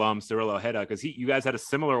player alum Cirillo Ojeda, because you guys had a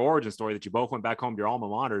similar origin story that you both went back home to your alma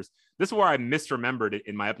maters. This is where I misremembered it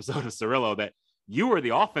in my episode of Cirillo, that you were the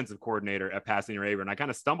offensive coordinator at Pasadena Rayburn. I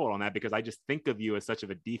kind of stumbled on that because I just think of you as such of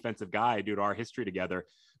a defensive guy due to our history together.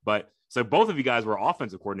 But so both of you guys were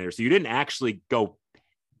offensive coordinators. So you didn't actually go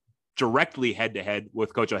directly head to head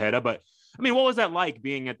with Coach Ojeda. But I mean, what was that like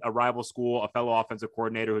being at a rival school, a fellow offensive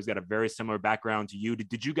coordinator who's got a very similar background to you?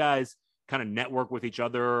 Did you guys kind of network with each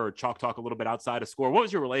other or chalk talk a little bit outside of score? What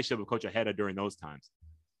was your relationship with Coach Ojeda during those times?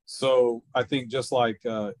 So I think just like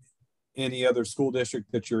any other school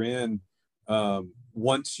district that you're in,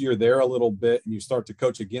 once you're there a little bit and you start to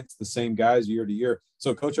coach against the same guys year to year.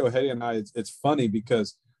 So Coach Ojeda and I, it's funny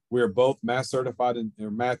because we're both math certified and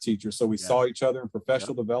math teachers. So we saw each other in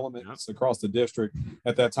professional development across the district.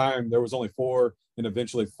 At that time, there was only 4 and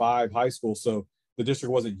eventually 5 high schools. So the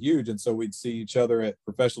district wasn't huge. And so we'd see each other at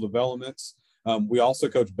professional developments. We also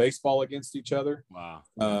coached baseball against each other.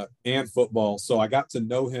 Wow. And football. So I got to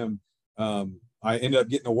know him. I ended up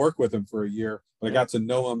getting to work with him for a year, but I got to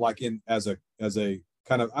know him like as a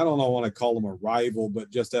kind of, I don't know, I want to call him a rival,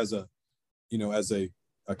 but just as a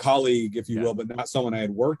colleague, if you will, but not someone I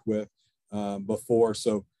had worked with before.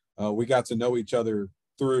 So we got to know each other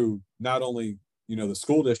through not only, the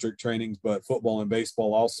school district trainings, but football and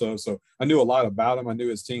baseball also. So I knew a lot about him. I knew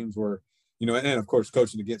his teams were, and of course,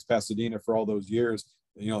 coaching against Pasadena for all those years,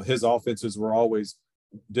 his offenses were always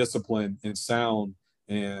disciplined and sound,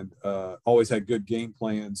 and always had good game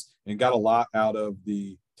plans and got a lot out of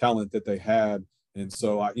the talent that they had. And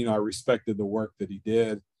so I respected the work that he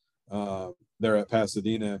did. there at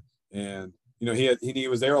Pasadena. And, you know, he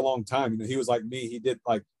was there a long time. You know, he was like me. He did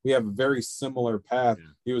we have a very similar path. Yeah.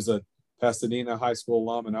 He was a Pasadena high school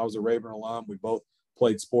alum and I was a Rayburn alum. We both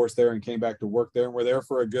played sports there and came back to work there. And we're there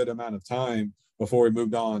for a good amount of time before we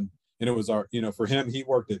moved on. And it was for him, he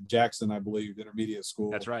worked at Jackson, I believe, intermediate school.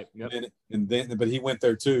 That's right. Yep. But he went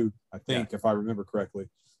there too, I think, if I remember correctly.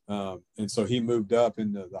 And so he moved up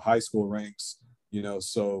into the high school ranks, you know,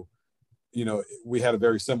 so, you know, we had a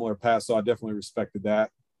very similar path. So I definitely respected that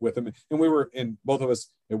with him. And both of us,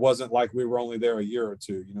 it wasn't like we were only there a year or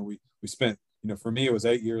two. You know, we spent, you know, for me, it was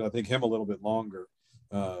 8 years. I think him a little bit longer,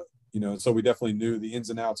 you know, so we definitely knew the ins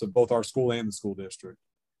and outs of both our school and the school district.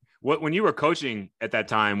 When you were coaching at that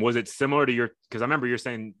time, was it similar to because I remember you're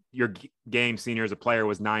saying your game senior as a player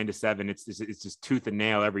was 9 to 7. It's just tooth and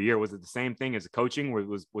nail every year. Was it the same thing as coaching?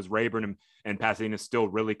 Was Rayburn and Pasadena still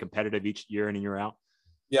really competitive each year in and year out?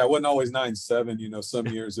 Yeah, it wasn't always 9-7. You know, some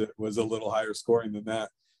years it was a little higher scoring than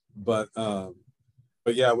that. But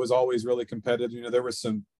yeah, it was always really competitive. You know, there were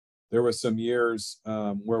some years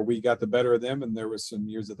where we got the better of them, and there were some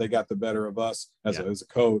years that they got the better of us as a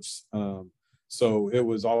coach. So it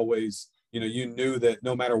was always, you know, you knew that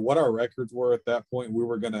no matter what our records were at that point, we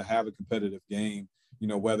were going to have a competitive game, you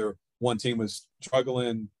know, whether one team was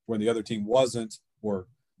struggling when the other team wasn't, or,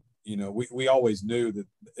 you know, we always knew that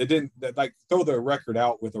it didn't throw the record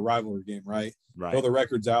out with a rivalry game, right? Throw the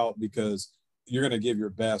records out because you're going to give your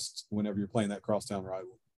best whenever you're playing that crosstown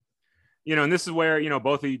rival. You know, and this is where, you know,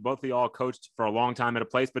 both of y'all coached for a long time at a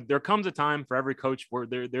place, but there comes a time for every coach where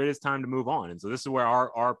there is time to move on. And so this is where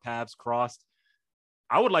our paths crossed.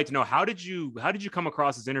 I would like to know, how did you come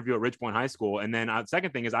across this interview at Ridgepoint High School? And then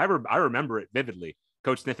second thing is, I remember it vividly.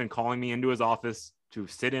 Coach Sniffen calling me into his office to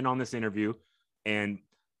sit in on this interview. And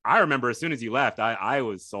I remember as soon as he left, I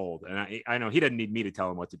was sold. And I know he doesn't need me to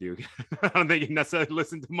tell him what to do. I don't think he necessarily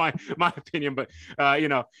listened to my opinion, but you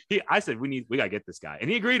know, I said, we got to get this guy. And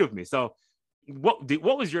he agreed with me. So what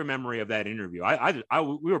was your memory of that interview?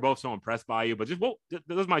 We were both so impressed by you, but just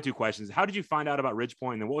those are my two questions. How did you find out about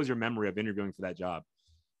Ridgepoint? And what was your memory of interviewing for that job?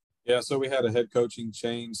 Yeah, so we had a head coaching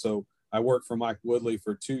change. So I worked for Mike Woodley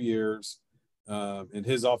for 2 years, and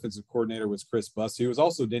his offensive coordinator was Chris Bussey. He was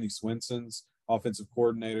also Denny Swinson's offensive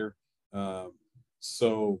coordinator.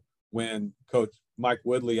 So when Coach Mike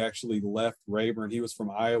Woodley actually left Rayburn, he was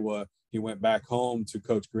from Iowa. He went back home to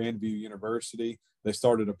coach Grandview University. They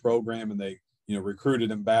started a program, and they, you know,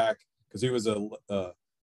 recruited him back because he was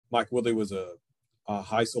Mike Woodley was a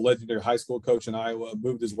legendary high school coach in Iowa.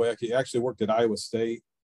 Moved his way. He actually worked at Iowa State.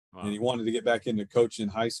 Wow. And he wanted to get back into coaching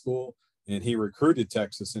high school, and he recruited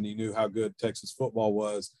Texas, and he knew how good Texas football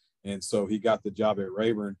was. And so he got the job at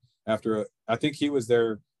Rayburn after, I think he was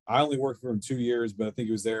there. I only worked for him 2 years, but I think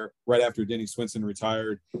he was there right after Denny Swinson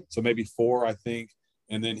retired. So maybe 4, I think.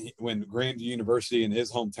 And then when Grandview University in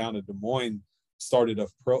his hometown of Des Moines started a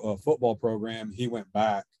football program, he went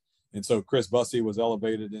back. And so Chris Bussey was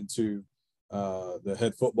elevated into the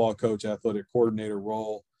head football coach, athletic coordinator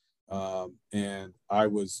role. And I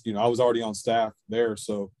was already on staff there.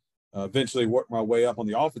 So eventually worked my way up on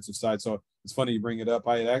the offensive side. So it's funny you bring it up.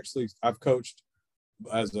 I've coached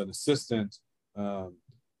as an assistant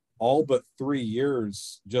all but 3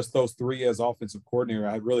 years, just those 3 as offensive coordinator.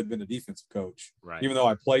 I had really been a defensive coach, right? Even though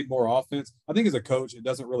I played more offense. I think as a coach, it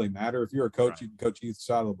doesn't really matter. If you're a coach, right, you can coach either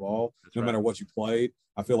side of the ball. That's no matter what you played.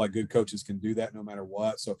 I feel like good coaches can do that no matter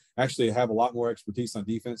what. So actually I have a lot more expertise on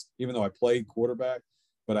defense, even though I played quarterback,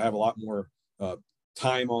 but I have a lot more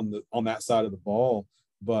time on that side of the ball.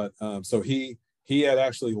 But so he had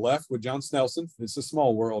actually left with John Snelson. It's a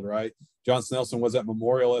small world, right? John Snelson was at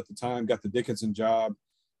Memorial at the time, got the Dickinson job.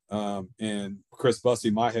 And Chris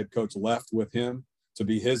Bussey, my head coach, left with him to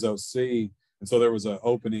be his OC. And so there was an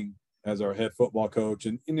opening as our head football coach.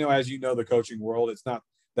 And, you know, as you know, the coaching world, it's not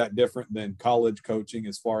that different than college coaching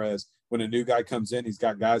as far as when a new guy comes in, he's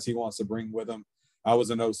got guys he wants to bring with him. I was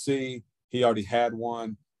an OC. He already had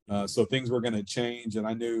one. So things were going to change. And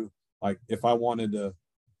I knew, like, if I wanted to,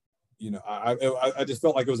 you know, I just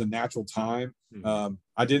felt like it was a natural time.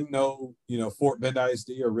 I didn't know, you know, Fort Bend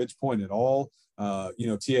ISD or Ridgepoint at all. You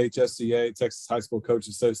know, THSCA, Texas High School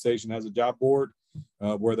Coaches Association, has a job board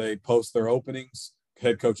where they post their openings.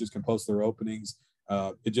 Head coaches can post their openings.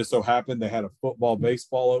 It just so happened they had a football,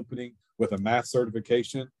 baseball opening with a math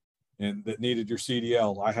certification and that needed your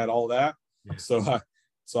CDL. I had all that. Yeah.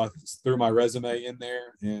 So I threw my resume in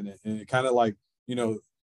there, and it kind of, like, you know,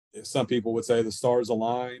 some people would say the stars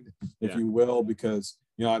aligned, if you will, because,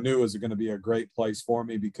 you know, I knew it was going to be a great place for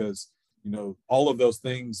me because, you know, all of those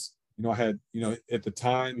things, you know, I had, you know, at the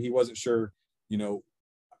time he wasn't sure, you know,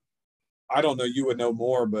 I don't know, you would know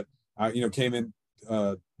more, but I, you know, came in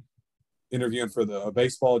interviewing for a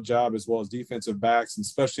baseball job as well as defensive backs, and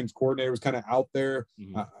special teams coordinator was kind of out there.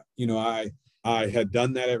 I had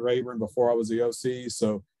done that at Rayburn before I was the OC.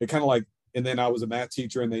 So it kind of like, and then I was a math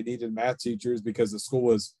teacher and they needed math teachers because the school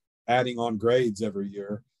was adding on grades every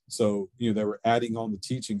year. So, they were adding on the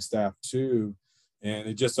teaching staff too. And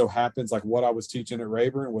it just so happens like what I was teaching at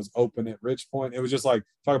Rayburn was open at Ridgepoint. It was just like,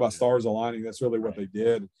 talk about stars aligning. That's really what they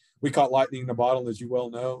did. We caught lightning in a bottle, as you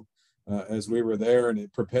well know, as we were there, and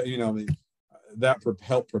it prepared, that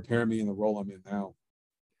helped prepare me in the role I'm in now.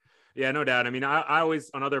 Yeah, no doubt. I mean, I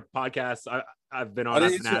always, on other podcasts I've been on.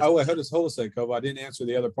 Hold a second, Kobe. I didn't answer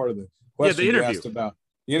the other part of the question you asked about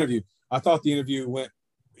the interview. I thought the interview went,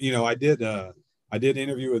 I did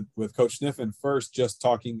interview with Coach Sniffen first, just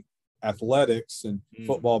talking athletics and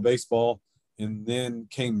football, baseball, and then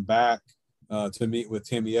came back to meet with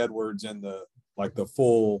Timmy Edwards and the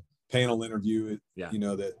full panel interview,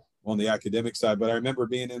 that on the academic side. But I remember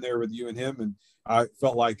being in there with you and him, and I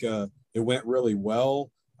felt like it went really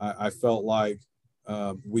well. I felt like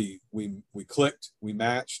we clicked, we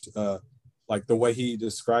matched, like the way he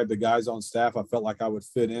described the guys on staff. I felt like I would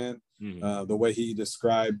fit in. The way he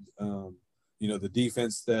described, the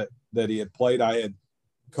defense that he had played. I had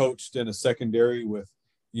coached in a secondary with,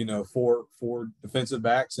 four defensive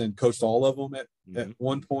backs and coached all of them at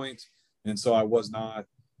one point. And so I was not,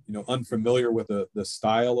 unfamiliar with the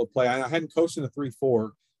style of play. I hadn't coached in a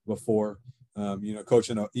 3-4 before,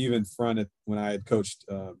 coaching an even front when I had coached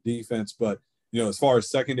defense. But, as far as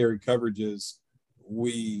secondary coverages,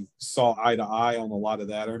 we saw eye to eye on a lot of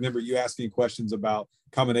that. I remember you asking questions about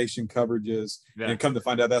combination coverages, and come to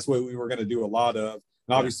find out that's what we were going to do a lot of.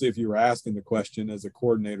 And obviously, if you were asking the question as a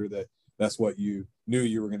coordinator, that's what you knew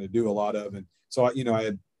you were going to do a lot of. And so,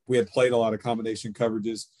 we had played a lot of combination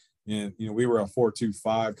coverages, and, we were a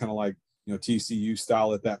 4-2-5, kind of like, TCU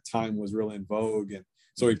style at that time was really in vogue. And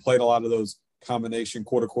so we played a lot of those combination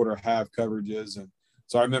quarter, half coverages. And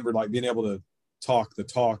so I remember like being able to talk the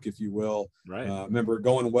talk, if you will. Right. I remember it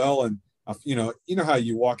going well. And, how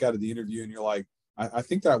you walk out of the interview and you're like, I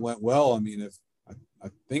think that went well. I mean, I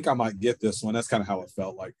think I might get this one. That's kind of how it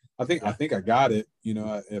felt like. I think I got it.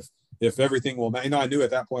 If everything will, I knew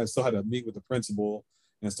at that point I still had to meet with the principal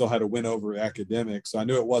and I still had to win over academics. So I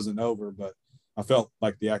knew it wasn't over, but I felt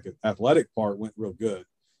like the athletic part went real good.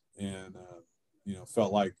 And,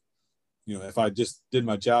 felt like, if I just did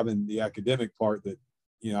my job in the academic part that,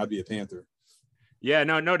 I'd be a Panther. Yeah,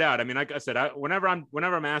 no doubt. I mean, like I said, whenever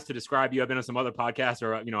I'm asked to describe you, I've been on some other podcasts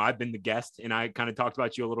or, I've been the guest and I kind of talked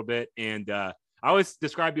about you a little bit. And I always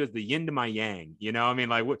describe you as the yin to my yang,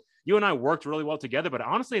 like you and I worked really well together, but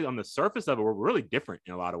honestly, on the surface of it, we're really different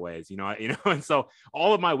in a lot of ways, and so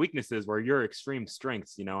all of my weaknesses were your extreme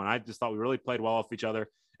strengths, and I just thought we really played well off each other.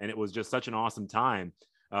 And it was just such an awesome time.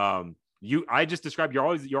 I just described, you're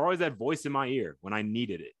always that voice in my ear when I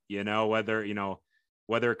needed it,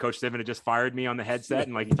 whether Coach Sniffen had just fired me on the headset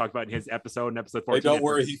and like he talked about in his episode in episode 14. Hey, don't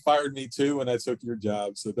worry. He fired me too when I took your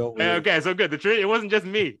job. So don't worry. Okay. So good. The truth, it wasn't just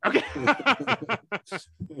me. Okay.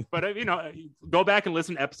 But, go back and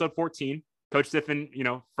listen to episode 14. Coach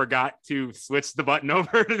Sniffen, forgot to switch the button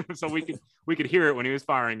over so we could hear it when he was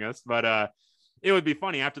firing us. But it would be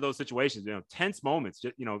funny after those situations, tense moments,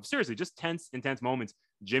 seriously, just intense moments.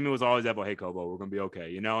 Jimmy was always that, hey, Kobo, we're going to be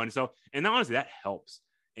okay, and honestly, that helps.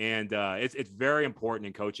 And it's very important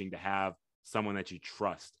in coaching to have someone that you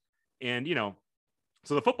trust. And,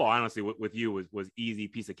 so the football, honestly, with you was easy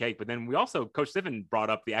piece of cake. But then we also, Coach Sniffen brought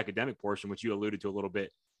up the academic portion, which you alluded to a little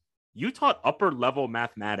bit. You taught upper level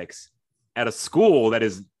mathematics at a school that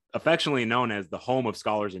is affectionately known as the home of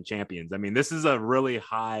scholars and champions. I mean, this is a really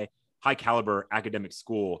high caliber academic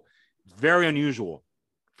school. Very unusual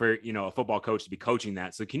for, a football coach to be coaching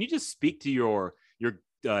that. So can you just speak to your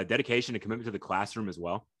dedication and commitment to the classroom as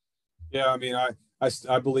well? Yeah, I mean,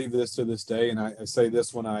 I believe this to this day, and I say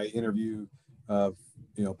this when I interview,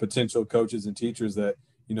 potential coaches and teachers that,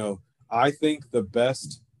 I think the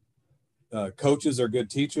best coaches are good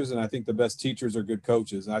teachers, and I think the best teachers are good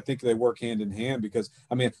coaches, and I think they work hand in hand because,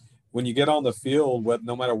 I mean, when you get on the field,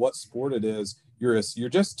 no matter what sport it is, you're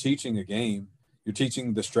just teaching a game. You're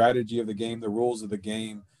teaching the strategy of the game, the rules of the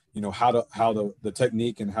game, how the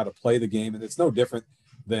technique and how to play the game, and it's no different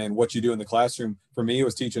than what you do in the classroom. For me, it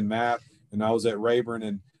was teaching math, and I was at Rayburn,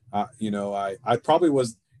 and I probably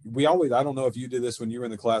was. I don't know if you did this when you were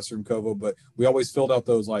in the classroom, Kovo, but we always filled out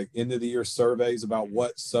those like end of the year surveys about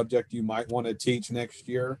what subject you might want to teach next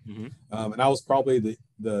year. Mm-hmm. And I was probably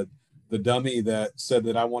the dummy that said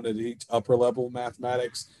that I wanted to teach upper level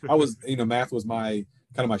mathematics. I was, math was my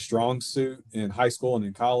strong suit in high school and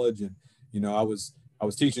in college, and I was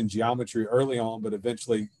teaching geometry early on, but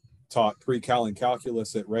eventually taught pre-cal and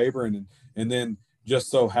calculus at Rayburn, and then just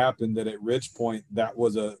so happened that at Ridge Point that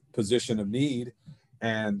was a position of need,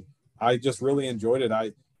 and I just really enjoyed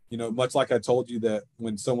it. Much like I told you that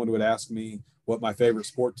when someone would ask me what my favorite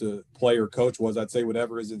sport to play or coach was, I'd say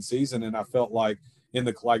whatever is in season. And I felt like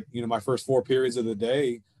my first 4 periods of the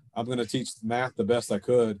day, I'm going to teach math the best I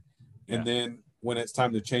could. Yeah. And then when it's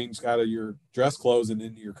time to change out of your dress clothes and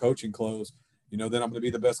into your coaching clothes, then I'm going to be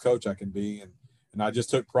the best coach I can be. And I just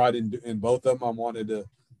took pride in both of them. I wanted to,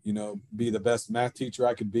 be the best math teacher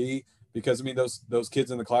I could be, because those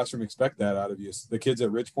kids in the classroom expect that out of you. The kids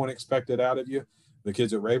at Ridge Point expect it out of you. The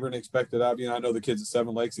kids at Rayburn expect it out of you. And I know the kids at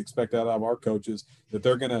Seven Lakes expect that out of our coaches, that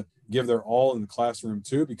they're going to give their all in the classroom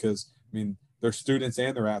too, because they're students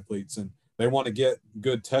and they're athletes, and they want to get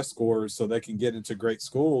good test scores so they can get into great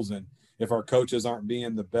schools. And if our coaches aren't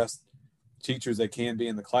being the best teachers they can be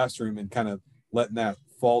in the classroom and kind of letting that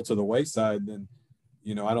fall to the wayside, then,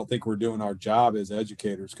 I don't think we're doing our job as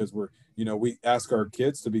educators, because we ask our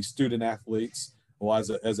kids to be student athletes. Well, as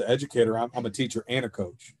an educator, I'm a teacher and a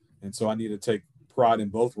coach. And so I need to take pride in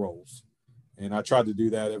both roles. And I tried to do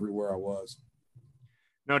that everywhere I was.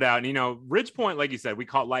 No doubt. And, Ridge Point, like you said, we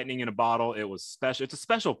caught lightning in a bottle. It was special. It's a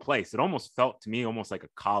special place. It almost felt to me almost like a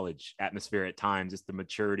college atmosphere at times, just the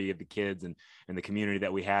maturity of the kids and the community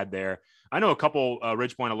that we had there. I know a couple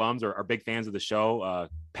Ridge Point alums are big fans of the show.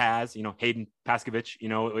 Paz, Hayden Paskovich,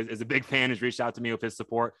 is a big fan, has reached out to me with his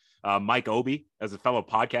support. Mike Obi, as a fellow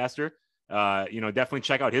podcaster, definitely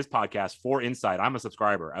check out his podcast, 4 Insight. I'm a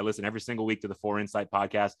subscriber. I listen every single week to the 4 Insight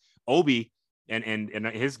podcast. Obi and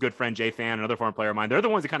his good friend Jay Fan, another former player of mine, they're the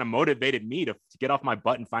ones that kind of motivated me to get off my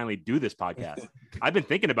butt and finally do this podcast. I've been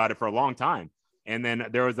thinking about it for a long time. And then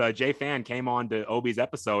there was a Jay Fan came on to Obi's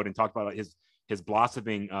episode and talked about his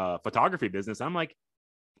blossoming photography business. I'm like,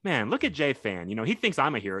 man, look at Jay Fan. He thinks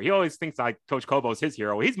I'm a hero. He always thinks Coach Kobo's his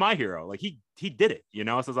hero. Well, he's my hero. Like he did it,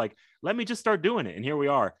 So it's like, let me just start doing it. And here we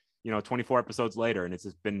are, 24 episodes later. And it's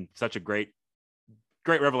just been such a great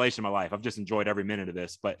revelation in my life. I've just enjoyed every minute of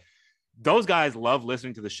this. But those guys love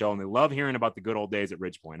listening to the show, and they love hearing about the good old days at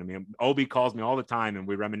Ridge Point. Obi calls me all the time, and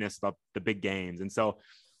we reminisce about the big games. And so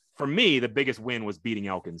for me, the biggest win was beating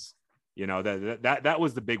Elkins. That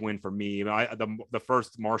was the big win for me. The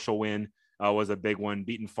first Marshall win was a big one,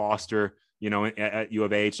 beating Foster, at U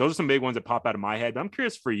of H. Those are some big ones that pop out of my head. But I'm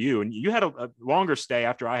curious for you, and you had a longer stay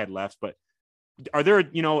after I had left, but are there,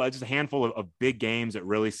 just a handful of big games that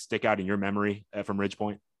really stick out in your memory from Ridge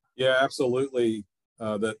Point? Yeah, absolutely.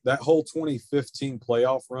 That whole 2015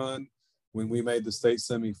 playoff run when we made the state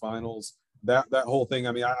semifinals, that whole thing.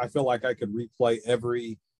 I feel like I could replay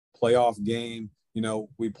every playoff game.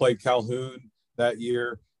 We played Calhoun that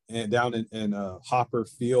year and down in Hopper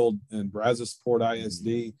Field and Brazosport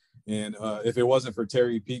ISD. And if it wasn't for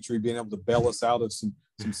Terry Petrie being able to bail us out of some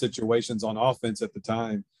situations on offense at the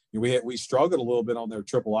time, we struggled a little bit on their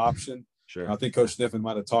triple option. Sure. I think Coach Sniffen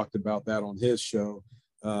might have talked about that on his show.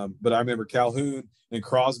 But I remember Calhoun and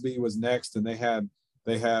Crosby was next, and they had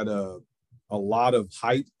a lot of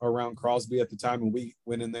height around Crosby at the time, and we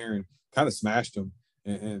went in there and kind of smashed them,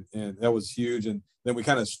 and that was huge. And then we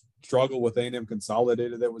kind of struggled with A&M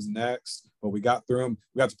Consolidated that was next, but we got through them.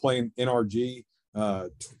 We got to play in NRG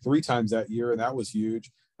 3 times that year, and that was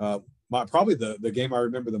huge. Probably the game I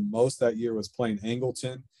remember the most that year was playing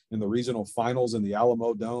Angleton in the regional finals in the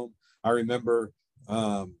Alamo Dome. I remember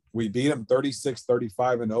we beat them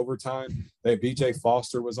 36-35 in overtime. BJ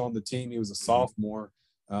Foster was on the team. He was a sophomore.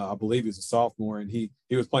 I believe he was a sophomore, and he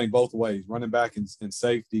was playing both ways, running back and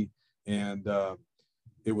safety. And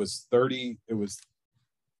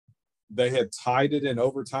they had tied it in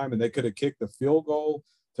overtime, and they could have kicked the field goal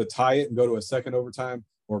to tie it and go to a second overtime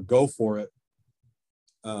or go for it.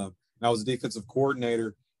 I was a defensive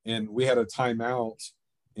coordinator, and we had a timeout.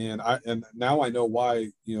 And now I know why,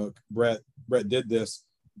 Brett did this.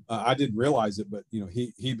 I didn't realize it, but,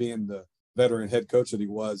 he being the veteran head coach that he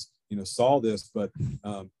was, saw this. But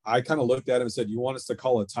I kind of looked at him and said, you want us to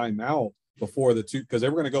call a timeout before the 2, because they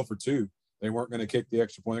were going to go for 2. They weren't going to kick the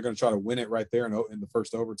extra point. They're going to try to win it right there in the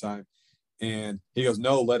first overtime. And he goes,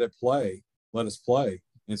 no, let it play. Let us play.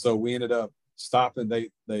 And so we ended up stopping.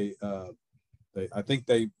 I think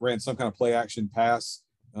they ran some kind of play action pass,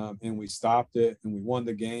 and we stopped it and we won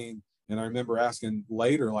the game. And I remember asking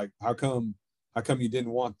later, like, how come you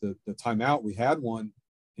didn't want the timeout? We had one.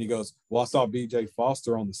 He goes, well, I saw BJ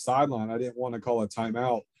Foster on the sideline. I didn't want to call a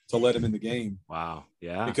timeout to let him in the game. Wow.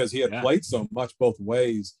 Yeah. Because he had played so much both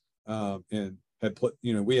ways, and had put,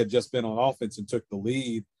 we had just been on offense and took the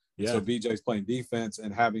lead. Yeah. So BJ's playing defense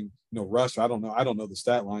and having, rush. I don't know the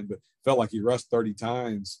stat line, but felt like he rushed 30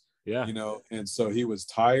 times. Yeah. And so he was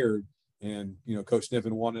tired. And, Coach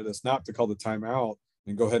Sniffen wanted us not to call the timeout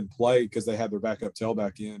and go ahead and play because they had their backup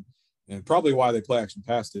tailback in, and probably why they play action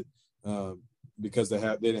passed it, because they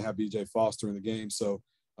didn't have BJ Foster in the game. So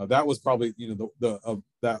that was probably,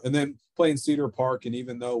 that, and then playing Cedar Park. And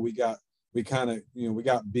even though we got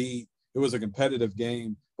beat, it was a competitive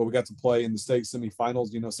game, but we got to play in the state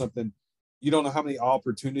semifinals, something, you don't know how many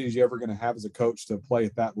opportunities you're ever going to have as a coach to play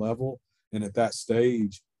at that level and at that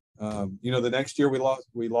stage. The next year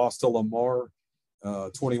we lost to Lamar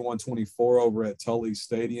 21-24 over at Tully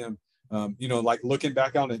Stadium. Like looking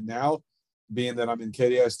back on it now, being that I'm in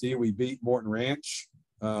KDSD, we beat Morton Ranch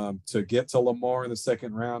to get to Lamar in the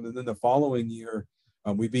second round. And then the following year,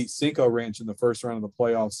 we beat Cinco Ranch in the first round of the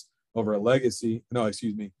playoffs over at Legacy. No,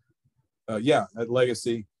 excuse me. At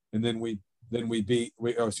Legacy. And then we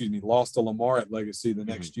lost to Lamar at Legacy the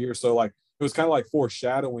next year. So like, it was kind of like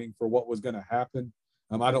foreshadowing for what was going to happen.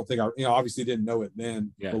 I don't think obviously didn't know it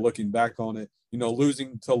then, but looking back on it,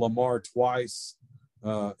 losing to Lamar twice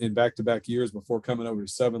in back-to-back years before coming over to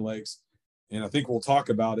Seven Lakes. And I think we'll talk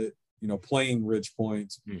about it, playing Ridge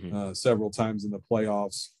Point several times in the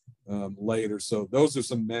playoffs later. So those are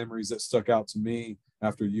some memories that stuck out to me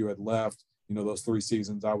after you had left, those 3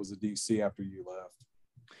 seasons I was a DC after you left.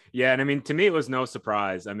 Yeah. And I mean, to me, it was no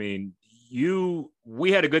surprise. I mean,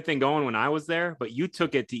 we had a good thing going when I was there, but you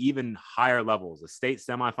took it to even higher levels, a state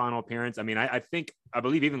semifinal appearance. I mean, I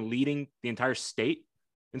believe even leading the entire state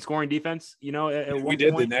in scoring defense, we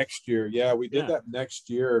did the next year. Yeah, we did that next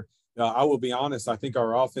year. I will be honest. I think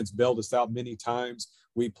our offense bailed us out many times.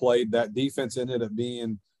 We played that defense ended up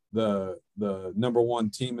being the number 1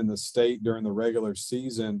 team in the state during the regular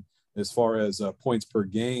season as far as points per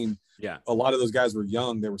game. Yeah. A lot of those guys were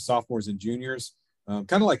young. They were sophomores and juniors.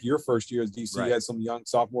 Kind of like your first year as DC, you had some young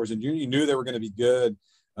sophomores and juniors. You knew they were going to be good.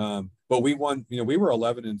 But we won, we were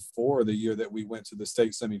 11-4 the year that we went to the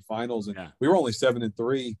state semifinals, and we were only 7-3.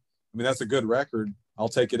 I mean, that's a good record. I'll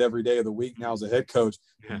take it every day of the week now as a head coach.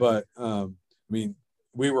 Yeah. But we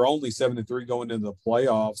were only 7-3 going into the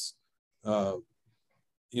playoffs, and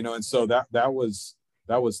so that was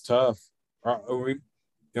tough. I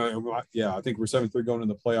think we're 7-3 going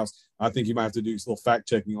into the playoffs. I think you might have to do a little fact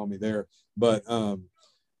checking on me there, but I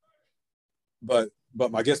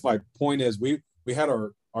guess my point is we had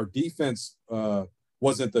our defense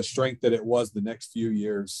wasn't the strength that it was the next few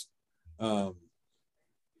years,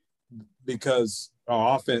 because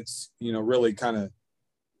our offense, really kind of,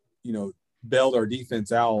 bailed our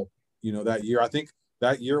defense out, that year. I think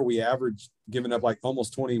that year we averaged giving up like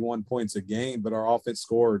almost 21 points a game, but our offense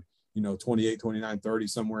scored 28, 29, 30,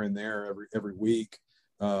 somewhere in there every week.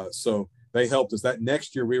 So they helped us. That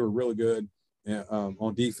next year we were really good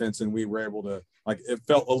on defense, and we were able to, it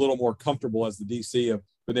felt a little more comfortable as the DC of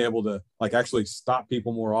being able to actually stop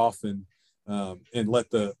people more often, and let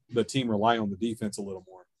the team rely on the defense a little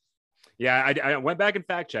more. Yeah, I went back and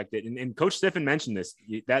fact checked it, and Coach Stiffen mentioned this,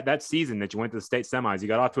 that season that you went to the state semis, you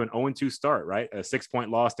got off to an 0-2 start, right? A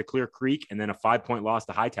 6-point loss to Clear Creek, and then a 5-point loss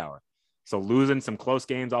to Hightower. So losing some close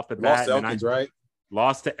games off the bat. Lost to Elkins, right?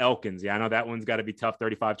 Lost to Elkins. Yeah, I know that one's got to be tough,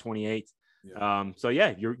 35-28. Yeah. So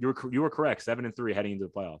yeah, you were correct, 7-3 heading into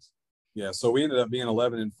the playoffs. Yeah, so we ended up being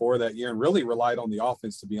 11-4 that year, and really relied on the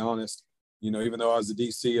offense, to be honest. Even though I was the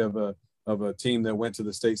DC of a team that went to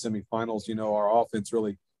the state semifinals, our offense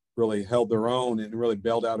really held their own and really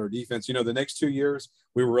bailed out our defense. The next 2 years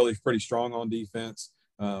we were really pretty strong on defense,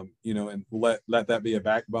 and let that be a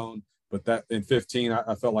backbone. But that in 15,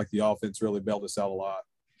 I felt like the offense really bailed us out a lot.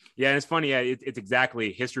 Yeah, and it's funny. Yeah, it's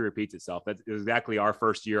exactly, history repeats itself. That's exactly our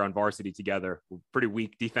first year on varsity together. We're pretty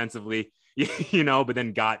weak defensively, but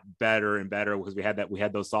then got better and better because we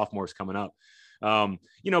had those sophomores coming up.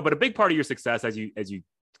 But a big part of your success as you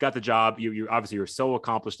got the job, you obviously you're so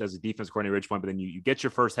accomplished as a defense coordinator at Ridge Point, but then you get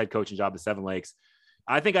your first head coaching job at Seven Lakes.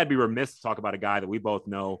 I think I'd be remiss to talk about a guy that we both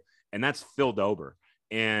know, and that's Phil Dober.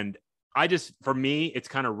 And for me, it's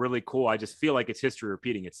kind of really cool. I just feel like it's history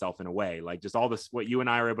repeating itself in a way, like just all this, what you and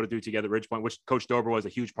I were able to do together at Ridge Point, which Coach Dober was a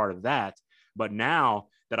huge part of that. But now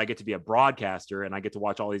that I get to be a broadcaster and I get to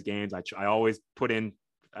watch all these games, I always put in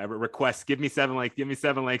requests, give me Seven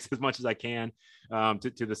Lakes as much as I can to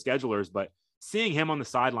the schedulers. But seeing him on the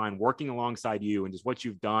sideline, working alongside you and just what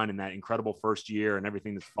you've done in that incredible first year and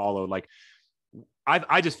everything that's followed, like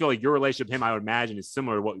I just feel like your relationship with him, I would imagine, is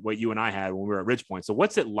similar to what you and I had when we were at Ridge Point. So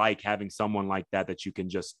what's it like having someone like that you can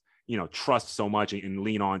just, trust so much and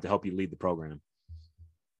lean on to help you lead the program?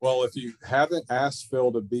 Well, if you haven't asked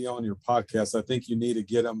Phil to be on your podcast, I think you need to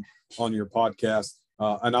get him on your podcast.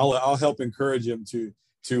 And I'll help encourage him to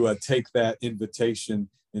take that invitation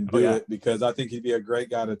and do it, because I think he'd be a great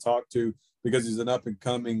guy to talk to, because he's an up and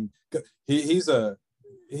coming, he's a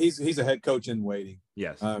he's a head coach in waiting.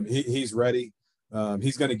 Yes. He's ready.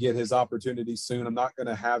 He's going to get his opportunity soon. I'm not going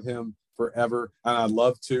to have him forever. And I'd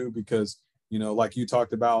love to, because, you know, like you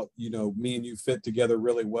talked about, you know, me and you fit together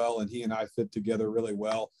really well, and he and I fit together really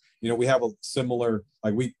well. You know, we have a similar,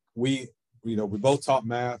 like we both taught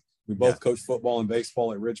math. We both coach football and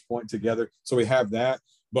baseball at Ridge Point together. So we have that,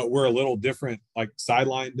 but we're a little different, like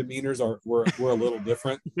sideline demeanors we're a little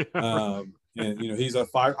different. And, you know, he's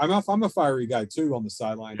I'm a fiery guy too on the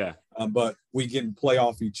sideline, but we can play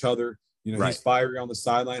off each other. You know, he's fiery on the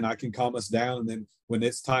sideline. I can calm us down. And then when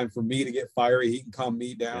it's time for me to get fiery, he can calm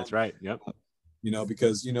me down. That's right. Yep. You know,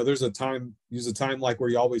 because, you know, there's a time like where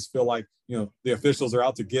you always feel like, you know, the officials are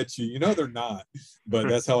out to get you. You know, they're not, but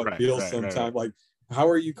that's how it feels sometimes. Like, how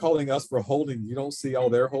are you calling us for holding? You don't see all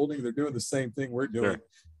they're holding. They're doing the same thing we're doing.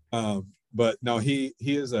 Sure. But no,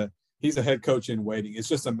 he's a head coach in waiting. It's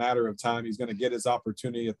just a matter of time. He's going to get his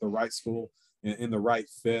opportunity at the right school in the right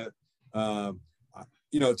fit.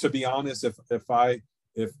 You know, to be honest, if I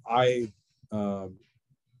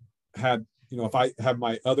have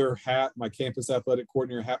my other hat, my campus athletic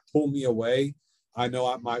coordinator hat, pull me away, I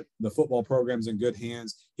know the football program's in good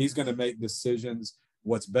hands. He's going to make decisions,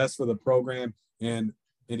 what's best for the program. And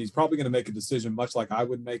he's probably going to make a decision much like I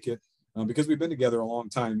would make it, because we've been together a long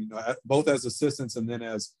time, you know, both as assistants and then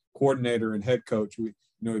as coordinator and head coach.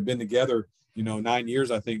 We've been together, you know, 9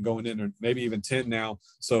 years, I think, going in, or maybe even 10 now.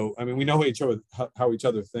 So, I mean, we know how each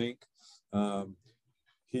other think.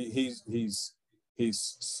 He's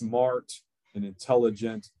smart and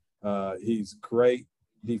intelligent. He's great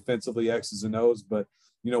defensively, X's and O's. But,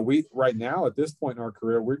 you know, we right now at this point in our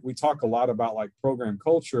career, we talk a lot about like program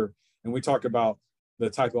culture, and we talk about the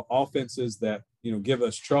type of offenses that, you know, give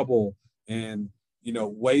us trouble, and, you know,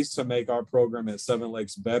 ways to make our program at Seven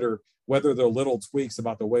Lakes better, whether they're little tweaks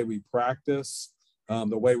about the way we practice,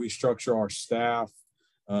 the way we structure our staff,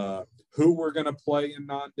 who we're going to play in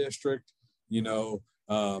non-district, you know,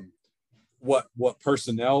 what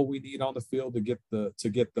personnel we need on the field to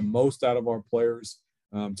get the most out of our players,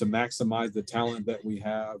 to maximize the talent that we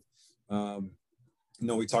have. You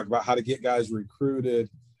know, we talk about how to get guys recruited,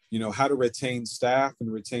 you know, how to retain staff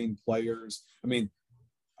and retain players. I mean,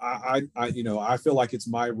 I feel like it's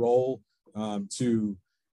my role to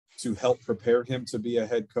help prepare him to be a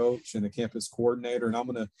head coach and a campus coordinator. And I'm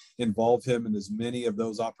going to involve him in as many of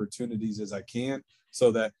those opportunities as I can,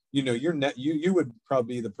 so that, you know, you would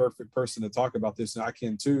probably be the perfect person to talk about this, and I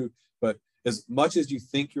can too. But as much as you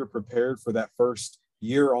think you're prepared for that first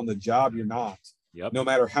year on the job, you're not. Yep. No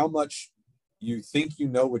matter how much you think you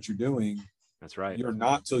know what you're doing, that's right, you're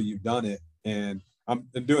not till you've done it. And I'm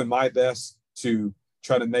doing my best to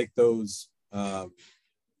try to make those,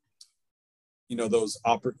 you know,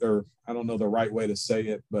 or I don't know the right way to say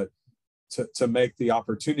it, but to make the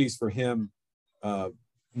opportunities for him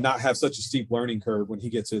not have such a steep learning curve when he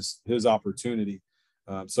gets his opportunity.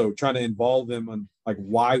 So trying to involve him on like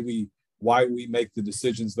why we make the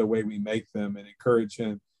decisions the way we make them, and encourage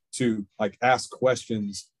him to like ask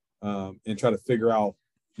questions and try to figure out,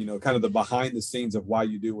 you know, kind of the behind the scenes of why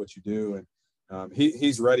you do what you do. And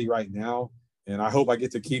he's ready right now, and I hope I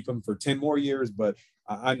get to keep him for 10 more years, but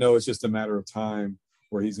I know it's just a matter of time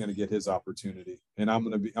where he's going to get his opportunity. And I'm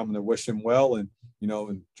going to wish him well, and, you know,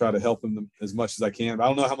 and try to help him as much as I can. But I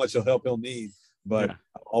don't know how much help he'll need, but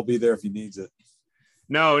I'll be there if he needs it.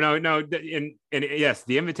 No. And yes,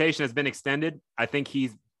 the invitation has been extended. I think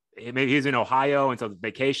maybe he's in Ohio, and so the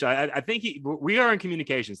vacation. I think we are in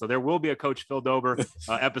communication. So there will be a Coach Phil Dober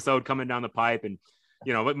episode coming down the pipe. And,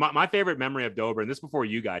 you know, my favorite memory of Dober, and this before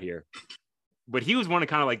you got here, but he was one of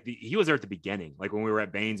kind of like he was there at the beginning, like when we were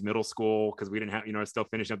at Baines Middle School, because we didn't have, you know, still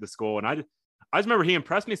finishing up the school. And I just remember he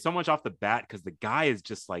impressed me so much off the bat, because the guy is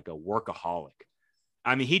just like a workaholic.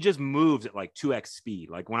 I mean, he just moves at like 2x speed.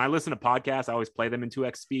 Like when I listen to podcasts, I always play them in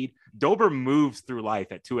 2x speed. Dober moves through life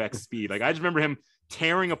at 2x speed. Like I just remember him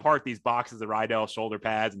tearing apart these boxes of Rydell shoulder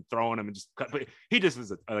pads and throwing them, and he just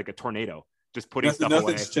was like a tornado, just putting stuff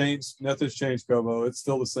away. Nothing's changed, Kobo. It's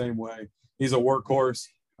still the same way. He's a workhorse.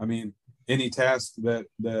 I mean, any task that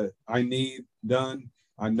I need done,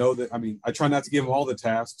 I know that. I mean, I try not to give him all the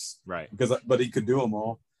tasks, right? But he could do them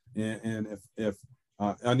all. And if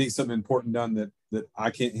I need something important done that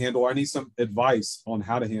I can't handle, or I need some advice on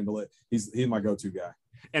how to handle it, he's my go-to guy.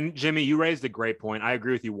 And Jimmy, you raised a great point. I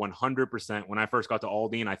agree with you 100%. When I first got to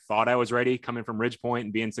Aldine, I thought I was ready, coming from Ridge Point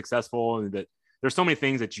and being successful, and that there's so many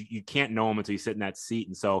things that you can't know them until you sit in that seat.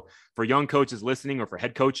 And so for young coaches listening, or for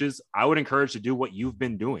head coaches, I would encourage to do what you've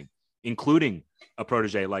been doing, including a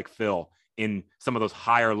protege like Phil in some of those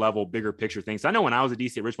higher level, bigger picture things. I know when I was a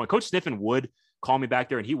DC at Ridge Point, Coach Sniffen would call me back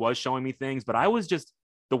there, and he was showing me things, but I was just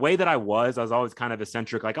the way that I was always kind of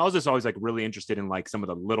eccentric. Like I was just always like really interested in like some of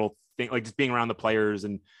the little things, like just being around the players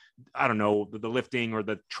and I don't know, the lifting or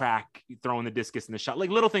the track, throwing the discus and the shot, like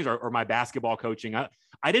little things, or my basketball coaching.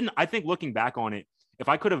 I think looking back on it, if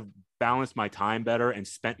I could have balanced my time better and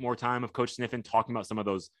spent more time with Coach Sniffen talking about some of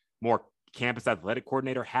those more campus athletic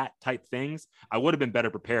coordinator hat type things, I would have been better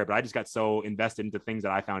prepared, but I just got so invested into things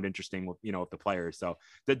that I found interesting with, with the players. So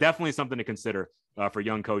that definitely something to consider for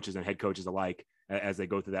young coaches and head coaches alike as they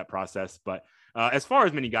go through that process. But as far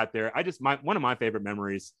as when you got there, one of my favorite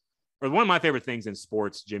memories, or one of my favorite things in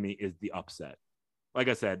sports, Jimmy, is the upset. Like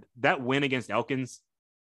I said, that win against Elkins,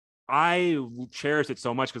 I cherish it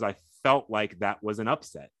so much because I felt like that was an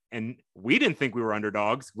upset. And we didn't think we were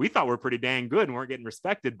underdogs. We thought we were pretty dang good and weren't getting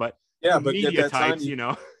respected. But yeah, but media at that types,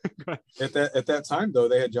 time, at that time, though,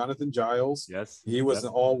 they had Jonathan Giles. Yes. He was an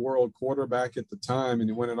all-world quarterback at the time, and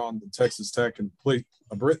he went on to Texas Tech and play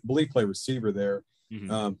receiver there.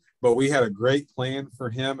 Mm-hmm. But we had a great plan for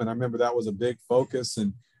him, and I remember that was a big focus.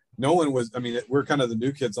 And no one was – I mean, we're kind of the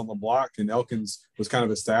new kids on the block, and Elkins was kind of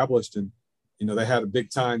established, and they had a big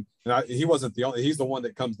time. And he wasn't the only – he's the one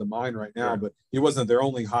that comes to mind right now, but he wasn't their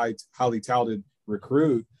only highly touted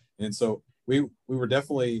recruit. And so we were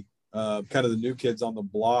definitely kind of the new kids on the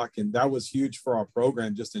block, and that was huge for our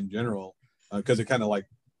program just in general because it kind of like,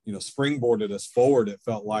 springboarded us forward, it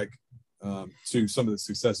felt like, to some of the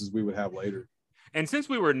successes we would have later. And since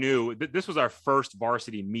we were new, this was our first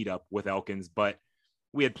varsity meetup with Elkins, but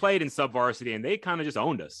we had played in sub-varsity and they kind of just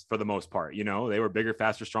owned us for the most part. They were bigger,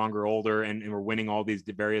 faster, stronger, older, and were winning all these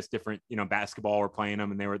various different, basketball were playing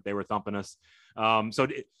them and they were thumping us. So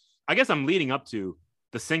I guess I'm leading up to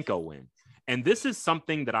the Cinco win. And this is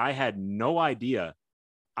something that I had no idea.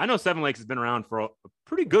 I know Seven Lakes has been around for a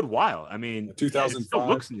pretty good while. I mean, 2005. It still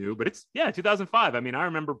looks new, but 2005. I mean, I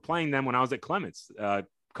remember playing them when I was at Clements.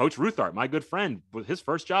 Coach Ruthart, my good friend, his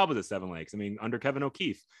first job was at Seven Lakes. I mean, under Kevin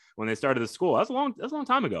O'Keefe when they started the school. That's a long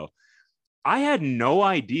time ago. I had no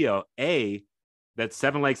idea, that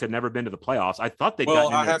Seven Lakes had never been to the playoffs. I thought they'd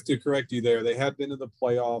gotten in I have to correct you there. They had been to the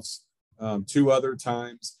playoffs 2 other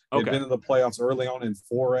times. They'd been in the playoffs early on in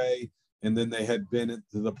 4A, and then they had been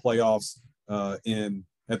into the playoffs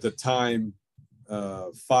at the time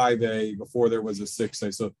 5A before there was a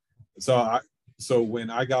 6A. So when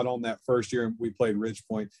I got on that first year and we played Ridge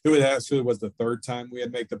Point, it was the 3rd time we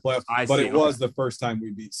had made the playoffs, it was the first time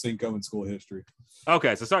we beat Cinco in school history.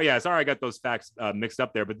 Okay, so sorry I got those facts mixed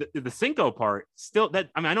up there, but the Cinco part still,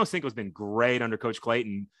 I know Cinco's been great under Coach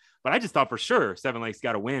Clayton, but I just thought for sure Seven Lakes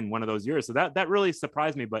got to win one of those years, so that really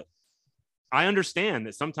surprised me. But I understand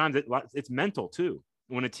that sometimes it's mental too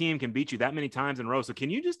when a team can beat you that many times in a row. So can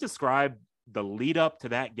you just describe the lead up to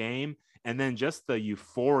that game and then just the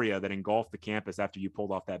euphoria that engulfed the campus after you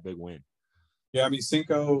pulled off that big win? Yeah, I mean,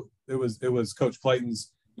 Cinco, it was Coach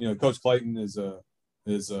Clayton's. Coach Clayton is a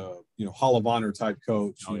Hall of Honor type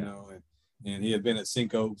coach. And he had been at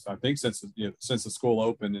Cinco, I think, since the school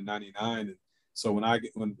opened in '99. And so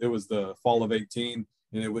when it was the fall of 18,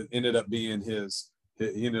 and it ended up being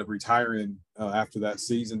he ended up retiring after that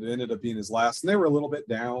season. It ended up being his last, and they were a little bit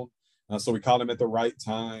down, so we caught him at the right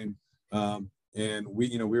time. And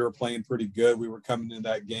we were playing pretty good. We were coming into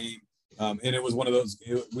that game, and it was one of those.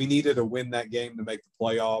 We needed to win that game to make the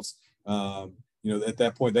playoffs. At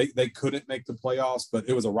that point, they couldn't make the playoffs, but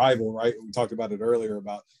it was a rival, right? We talked about it earlier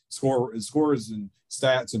about scores and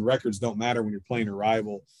stats and records don't matter when you're playing a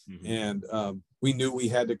rival. Mm-hmm. And we knew we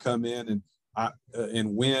had to come in and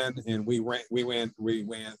win, and we won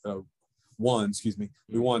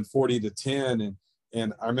 40-10,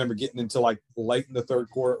 and I remember getting into like late in the 3rd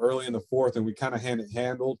quarter, early in the 4th, and we kind of had it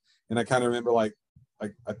handled. And I kind of remember like I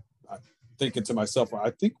thinking to myself, well, I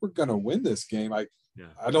think we're going to win this game. I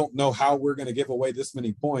don't know how we're going to give away this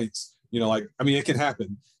many points. It can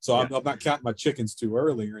happen. So I'm not counting my chickens too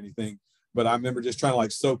early or anything, but I remember just trying to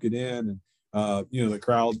like soak it in. And, the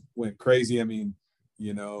crowd went crazy. I mean,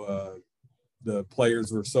 the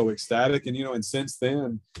players were so ecstatic, and since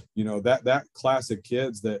then, that class of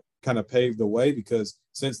kids that kind of paved the way, because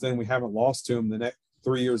since then we haven't lost to them the next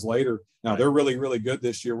 3 years later. Now they're really, really good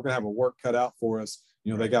this year. We're going to have a work cut out for us.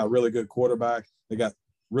 They got a really good quarterback. They got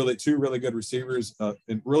 2 really good receivers,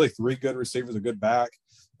 and really 3 good receivers, a good back.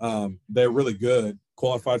 They're really good,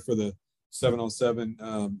 qualified for the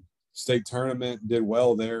 7-on-7 state tournament, did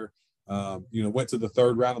well there. Went to the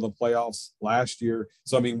 3rd round of the playoffs last year.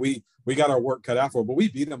 So, I mean, we got our work cut out for it, but we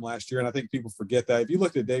beat them last year. And I think people forget that. If you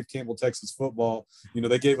looked at Dave Campbell, Texas football,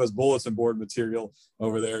 they gave us bulletin board material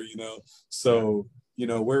over there, So,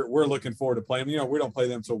 we're looking forward to playing them. We don't play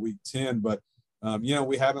them until week 10, but,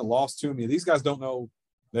 we haven't lost to them. These guys don't know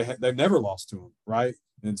they've never lost to them, right?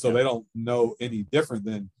 And so they don't know any different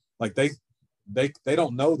than like they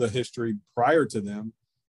don't know the history prior to them.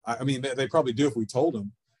 I mean, they probably do if we told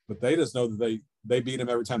them, but they just know that they beat them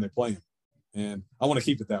every time they play them, and I want to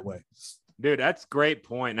keep it that way. Dude, that's a great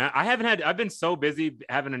point. Now, I've been so busy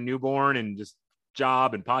having a newborn and just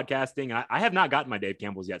job and podcasting. I have not gotten my Dave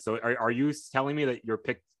Campbell's yet. So are you telling me that you're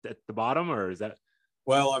picked at the bottom, or is that?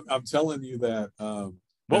 Well, I'm telling you that.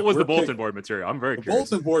 What was the bulletin board material? I'm very curious.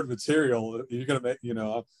 Bulletin board material. You're going to make,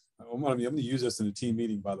 I'm going to use this in a team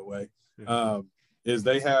meeting, by the way, is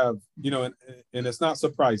they have, and it's not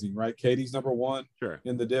surprising, right? Katie's number 1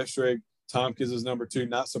 in the district. Tompkins is number 2.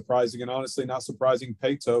 Not surprising. And honestly, not surprising.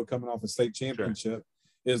 Pato, coming off a state championship,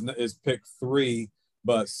 is pick 3,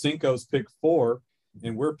 but Cinco's pick 4,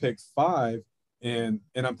 and we're picked 5. And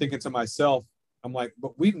I'm thinking to myself, I'm like,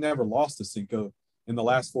 but we've never lost to Cinco in the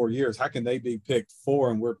last 4 years. How can they be picked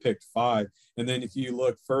 4 and we're picked 5? And then if you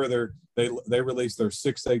look further, they released their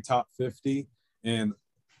 6A top 50, and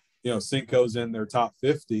Cinco's in their top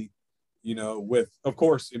 50. With, of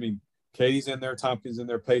course, I mean, Katie's in there, Tompkins in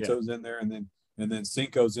there, Pato's in there, and then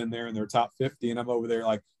Cinco's in there in their top 50. And I'm over there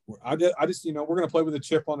like, I just we're going to play with a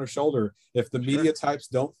chip on our shoulder. If the media types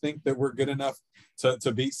don't think that we're good enough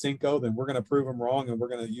to beat Cinco, then we're going to prove them wrong, and we're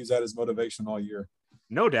going to use that as motivation all year.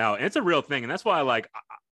 No doubt. And it's a real thing. And that's why,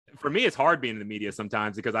 for me, it's hard being in the media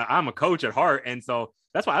sometimes because I'm a coach at heart. And so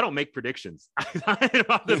that's why I don't make predictions. I don't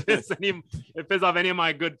know if it piss off any of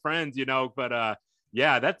my good friends, but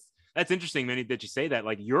that's interesting, Manny, that you say that.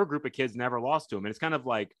 Like, your group of kids never lost to them. And it's kind of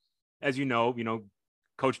like, as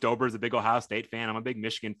Coach Dober is a big Ohio State fan. I'm a big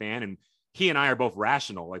Michigan fan. And he and I are both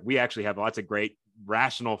rational. Like, we actually have lots of great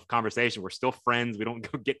rational conversation. We're still friends. We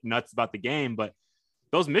don't go get nuts about the game, but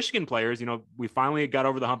those Michigan players, we finally got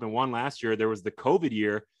over the hump and won last year. There was the COVID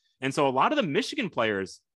year. And so a lot of the Michigan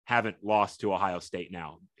players haven't lost to Ohio State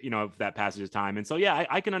now, if that passage of time. And so,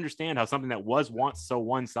 I can understand how something that was once so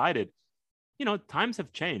one-sided, times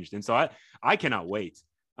have changed. And so I cannot wait.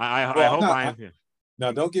 I hope I am.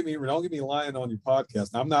 Now, don't get me lying on your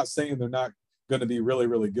podcast. Now, I'm not saying they're not going to be really,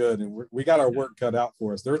 really good. And we got our work cut out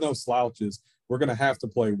for us. There's no slouches. We're going to have to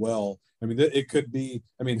play well. I mean, it could be,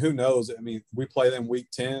 who knows? I mean, we play them week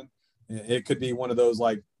 10. It could be one of those,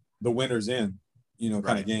 like, the winner's in,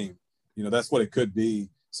 kind of game. That's what it could be.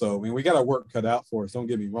 So, we got our work cut out for us. Don't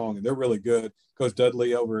get me wrong. And they're really good. Coach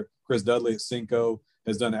Dudley Chris Dudley at Cinco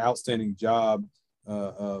has done an outstanding job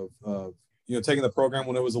of taking the program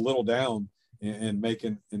when it was a little down and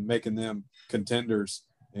making them contenders.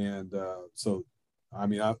 And so,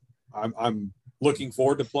 I'm looking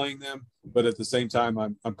forward to playing them, but at the same time,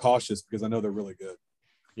 I'm cautious because I know they're really good.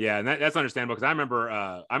 Yeah, and that's understandable because I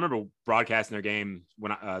remember broadcasting their game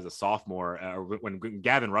when I was a sophomore, when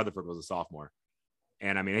Gavin Rutherford was a sophomore,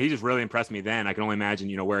 and he just really impressed me then. I can only imagine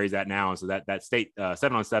where he's at now, and so that state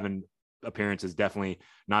 7-on-7 appearance is definitely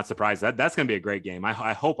not surprised. That's going to be a great game.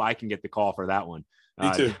 I hope I can get the call for that one.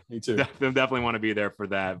 Me too. Definitely want to be there for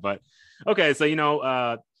that. But okay,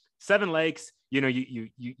 so Seven Lakes.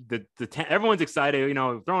 Everyone's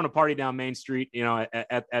excited, throwing a party down Main Street,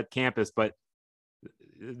 at campus, but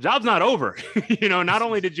the job's not over. Not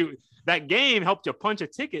only did that game helped you punch a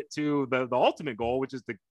ticket to the ultimate goal, which is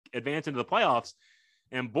to advance into the playoffs.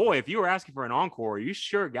 And boy, if you were asking for an encore, you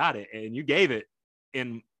sure got it. And you gave it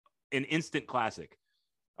in an instant classic.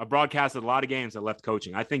 I broadcasted a lot of games that left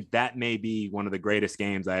coaching. I think that may be one of the greatest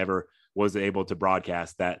games I ever was able to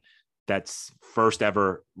broadcast. That's first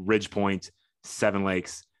ever Ridgepoint Seven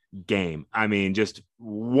Lakes game. Just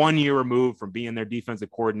 1 year removed from being their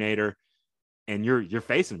defensive coordinator, and you're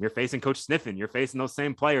facing Coach Sniffen. You're facing those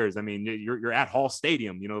same players. You're at Hall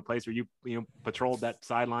Stadium, the place where you patrolled that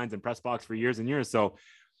sidelines and press box for years and years. So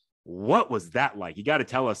what was that like? You got to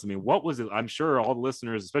tell us. What was it? I'm sure all the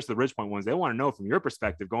listeners, especially the Ridgepoint ones, they want to know from your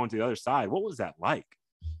perspective going to the other side. What was that like?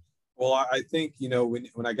 Well, I think,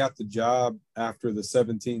 when I got the job after the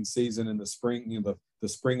 17 season in the spring, the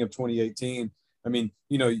spring of 2018,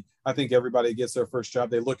 I think everybody gets their first job.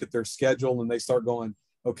 They look at their schedule and they start going,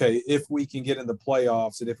 okay, if we can get in the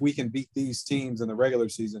playoffs and if we can beat these teams in the regular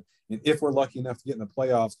season, and if we're lucky enough to get in the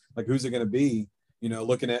playoffs, like, who's it going to be?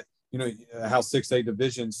 Looking at, how 6A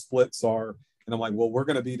division splits are. And I'm like, well, we're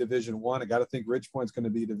going to be Division I. I got to think Ridgepoint's going to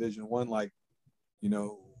be Division I. Like,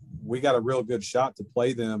 we got a real good shot to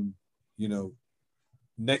play them,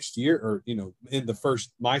 next year, or, in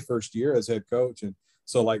my first year as head coach. And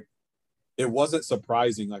so, like, it wasn't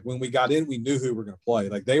surprising. Like, when we got in, we knew who we were going to play.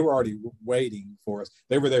 Like, they were already waiting for us.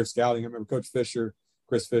 They were there scouting. I remember Coach Fisher,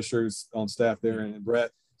 Chris Fisher's on staff there, and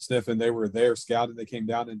Brett Sniffen, they were there scouting. They came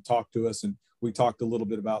down and talked to us, and we talked a little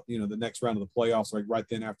bit about, the next round of the playoffs, like right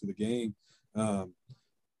then after the game.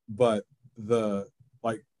 but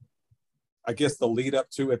I guess the lead up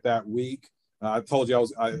to it that week, I told you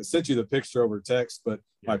I sent you the picture over text, but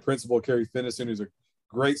my principal, Carrie Finnison, who's a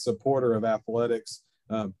great supporter of athletics,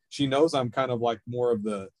 she knows I'm kind of like more of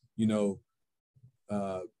the,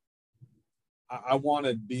 I want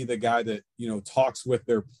to be the guy that, talks with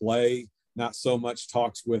their play, not so much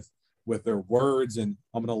talks with their words. And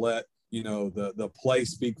I'm going to let, the play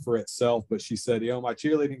speak for itself. But she said, my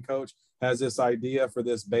cheerleading coach has this idea for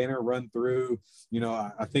this banner run through,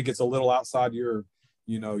 I think it's a little outside your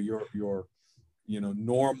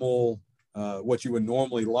normal, what you would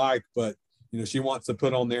normally like, but, she wants to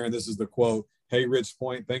put on there, and this is the quote, "Hey, Rich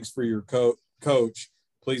Point, thanks for your coach.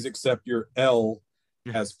 Please accept your L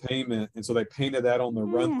as payment." And so they painted that on the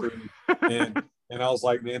run through. And I was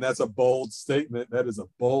like, man, that's a bold statement. That is a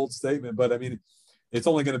bold statement. But I mean, it's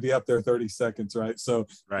only going to be up there 30 seconds. Right. So,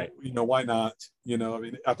 right. Why not?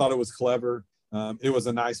 I thought it was clever. It was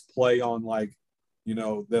a nice play on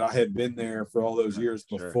that I had been there for all those years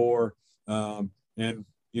before. And,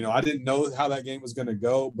 I didn't know how that game was going to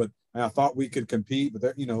go, but I thought we could compete.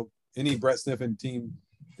 But, any Brett Sniffen team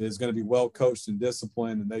is going to be well coached and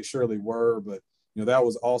disciplined, and they surely were. But, that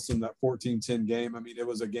was awesome, that 14-10 game. I mean, it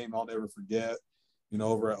was a game I'll never forget,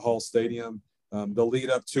 over at Hall Stadium. The lead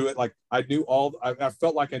up to it, like I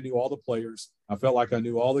felt like I knew all the players. I felt like I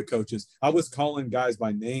knew all the coaches. I was calling guys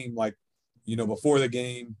by name, like, before the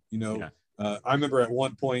game, I remember at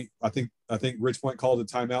one point, I think Rich Point called a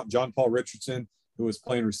timeout. John Paul Richardson, who was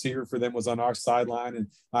playing receiver for them, was on our sideline, and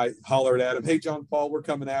I hollered at him, "Hey, John Paul, we're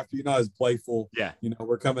coming after you." Not as playful. Yeah.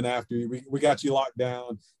 We're coming after you. We got you locked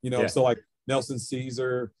down. So like Nelson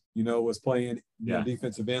Caesar, was playing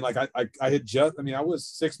defensive end. Like I had I was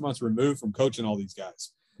 6 months removed from coaching all these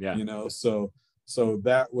guys. Yeah. So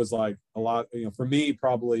that was like a lot, for me,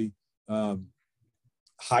 probably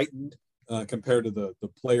heightened compared to the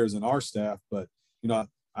players in our staff. But,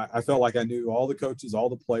 I felt like I knew all the coaches, all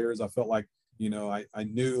the players. I felt like, I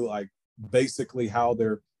knew like basically how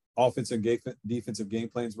their offensive and defensive game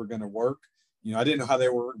plans were going to work. I didn't know how they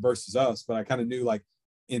were versus us, but I kind of knew like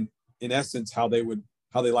in essence how they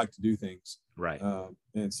like to do things. Right.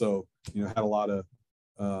 And so, had a lot of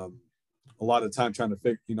time trying to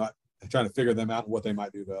figure them out and what they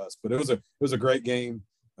might do to us. But it was a great game.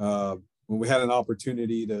 When we had an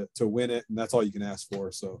opportunity to win it, and that's all you can ask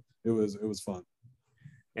for. So it was fun.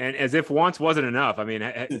 And as if once wasn't enough. I mean,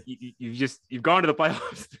 you've gone to the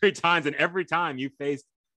playoffs 3 times, and every time you faced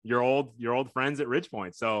your old friends at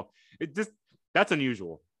Ridgepoint. So that's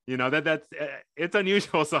unusual. It's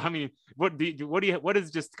unusual. So, I mean, what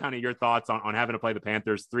is just kind of your thoughts on having to play the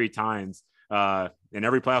Panthers 3 times in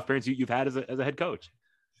every playoff appearance you've had as a head coach?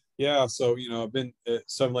 Yeah. So, I've been at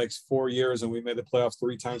Seven Lakes 4 years, and we made the playoffs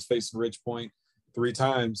 3 times, facing Ridgepoint 3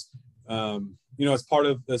 times. It's part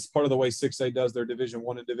of the way 6A does their Division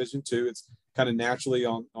I and Division II. It's kind of naturally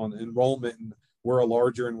on enrollment, and we're a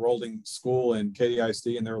larger enrolling school in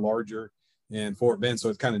KDISD, and they're larger in Fort Bend. So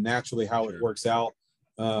it's kind of naturally how it works out.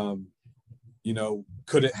 Could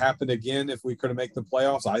it happen again if we could make the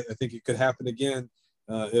playoffs? I think it could happen again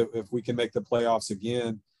if we can make the playoffs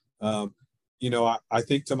again. I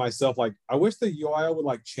think to myself, like, I wish the UIL would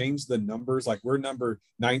like change the numbers. Like, we're number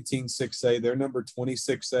 19 6A, they're number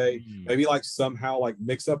 26A. Maybe like somehow like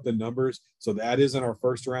mix up the numbers so that isn't our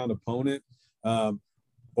first round opponent.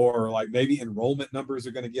 Or like maybe enrollment numbers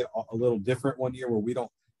are going to get a little different one year where we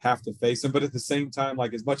don't have to face them. But at the same time,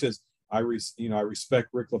 like, as much as I respect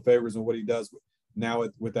Rick Lefebvre's and what he does now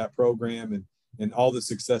with that program and all the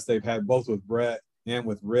success they've had, both with Brett and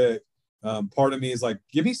with Rick. Part of me is like,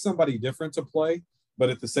 give me somebody different to play, but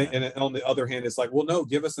at the same, and on the other hand, it's like, well, no,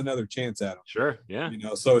 give us another chance at them. Sure. Yeah.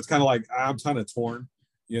 So it's kind of like, I'm kind of torn,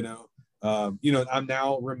 I'm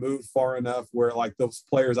now removed far enough where like those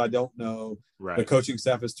players I don't know, the coaching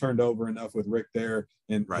staff has turned over enough with Rick there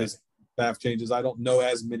and his staff changes. I don't know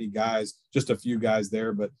as many guys, just a few guys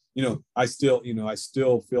there, but I still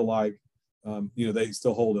feel like, they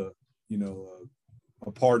still hold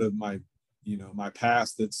a part of my, my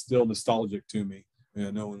past that's still nostalgic to me,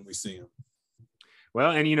 when we see them.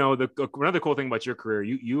 Well, and another cool thing about your career,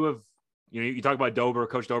 you have, you talk about Dober,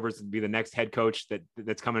 Coach Dober's to be the next head coach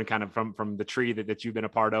that's coming kind of from the tree that you've been a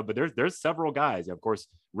part of, but there's several guys. Of course,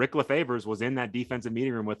 Rick Lefebvre's was in that defensive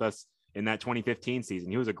meeting room with us in that 2015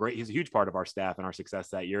 season. He's a huge part of our staff and our success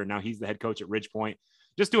that year. Now he's the head coach at Ridgepoint,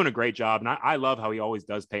 just doing a great job. And I love how he always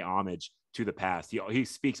does pay homage to the past. He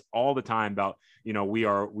speaks all the time about, we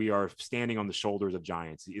are standing on the shoulders of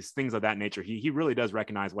giants. It's things of that nature. He really does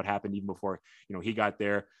recognize what happened even before, he got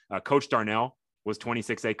there. Coach Darnell was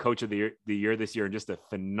 26A coach of the year this year, and just a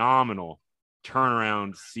phenomenal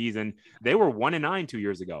turnaround season. They were 1-9 2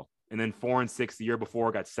 years ago, and then 4-6 the year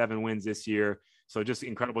before, got 7 wins this year. So just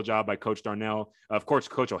incredible job by Coach Darnell. Of course,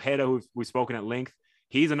 Coach Ojeda, who we've spoken at length,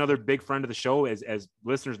 he's another big friend of the show. As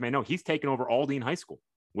listeners may know, he's taken over Aldine High School,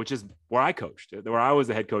 which is where I coached, where I was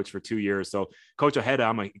the head coach for 2 years. So Coach Ojeda,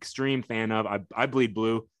 I'm an extreme fan of. I bleed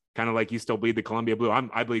blue, kind of like you still bleed the Columbia blue.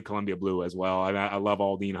 I bleed Columbia blue as well. I love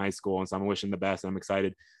Aldine High School, and so I'm wishing the best. I'm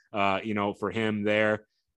excited, for him there.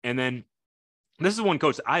 And then this is one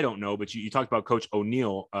coach I don't know, but you talked about Coach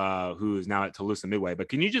O'Neill, who is now at Toulouse Midway. But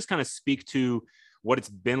can you just kind of speak to what it's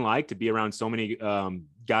been like to be around so many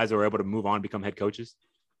guys that were able to move on and become head coaches?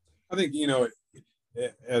 I think,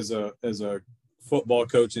 as a football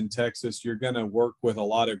coach in Texas, you're going to work with a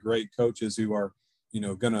lot of great coaches who are,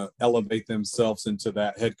 going to elevate themselves into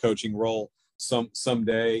that head coaching role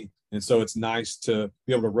someday. And so it's nice to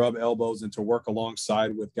be able to rub elbows and to work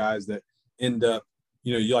alongside with guys that end up,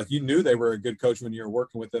 you knew they were a good coach when you were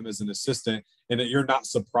working with them as an assistant, and that you're not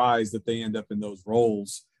surprised that they end up in those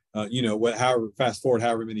roles. Fast forward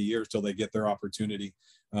however many years till they get their opportunity.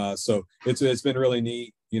 So it's been really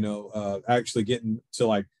neat, actually getting to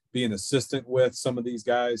like be an assistant with some of these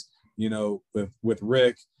guys, with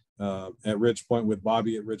Rick at Ridge Point, with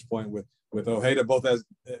Bobby at Ridge Point, with Ojeda, both as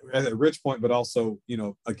at Ridge Point, but also,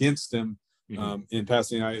 against him in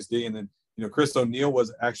Pasadena ISD. And then, Chris O'Neill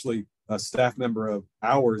was actually a staff member of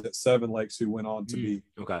ours at Seven Lakes, who went on to be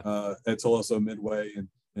at Toulouse Midway.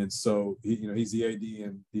 And so he's the AD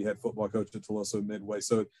and the head football coach at Toulouse Midway.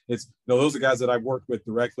 So it's, those are guys that I've worked with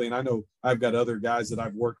directly. And I know I've got other guys that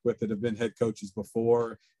I've worked with that have been head coaches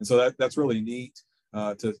before. And so that's really neat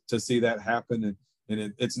to see that happen.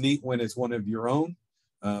 And it's neat when it's one of your own.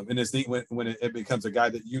 And it's neat when it becomes a guy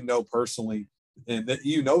that personally and that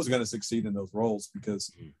is going to succeed in those roles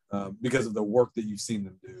because of the work that you've seen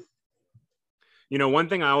them do. One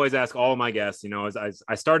thing I always ask all of my guests, is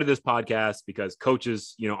I started this podcast because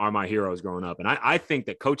coaches, are my heroes growing up. And I think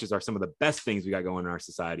that coaches are some of the best things we got going in our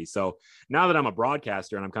society. So now that I'm a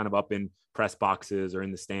broadcaster and I'm kind of up in press boxes or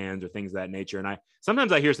in the stands or things of that nature, and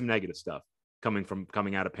sometimes I hear some negative stuff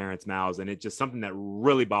coming out of parents' mouths. And it's just something that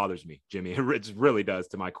really bothers me, Jimmy. It just really does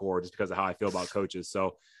to my core, just because of how I feel about coaches.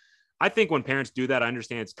 So I think when parents do that, I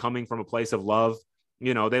understand it's coming from a place of love.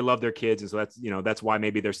 They love their kids. And so that's why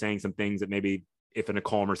maybe they're saying some things that maybe if in a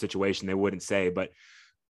calmer situation they wouldn't say. But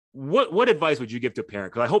what advice would you give to a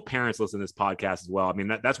parent? Because I hope parents listen to this podcast as well. I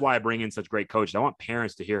mean, that's why I bring in such great coaches. I want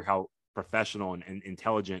parents to hear how professional and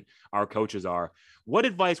intelligent our coaches are. What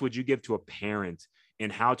advice would you give to a parent in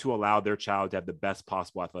how to allow their child to have the best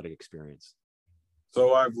possible athletic experience?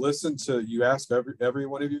 So I've listened to you ask every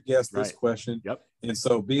one of your guests this question. Yep. And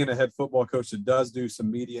so being a head football coach that does do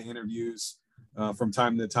some media interviews from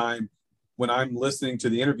time to time, when I'm listening to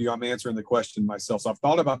the interview, I'm answering the question myself. So I've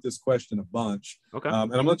thought about this question a bunch. Okay.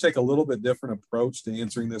 And I'm going to take a little bit different approach to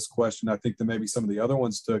answering this question, I think, than maybe some of the other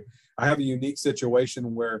ones took. I have a unique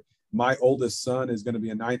situation where my oldest son is going to be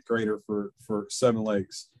a 9th grader for Seven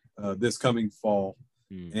Lakes this coming fall.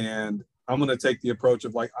 And I'm going to take the approach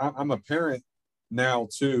of like, I'm a parent now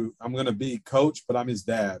too. I'm going to be coach, but I'm his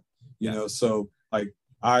dad, you know? So like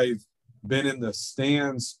I've been in the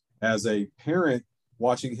stands as a parent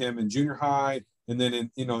watching him in junior high. And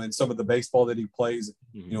then in some of the baseball that he plays,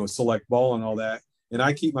 select ball and all that. And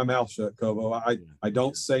I keep my mouth shut, Kovo. I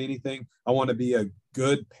don't say anything. I want to be a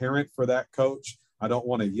good parent for that coach. I don't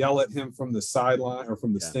want to yell at him from the sideline or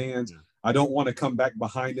from the stands. I don't want to come back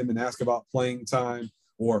behind him and ask about playing time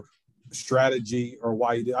or strategy or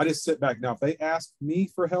why he did. I just sit back. Now, if they ask me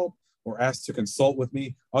for help or ask to consult with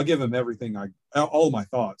me, I'll give them everything, all of my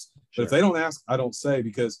thoughts. But if they don't ask, I don't say,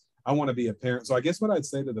 because I want to be a parent. So I guess what I'd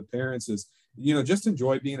say to the parents is, just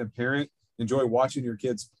enjoy being a parent, enjoy watching your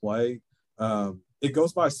kids play. It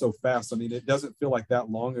goes by so fast. I mean, it doesn't feel like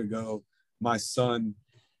that long ago. My son,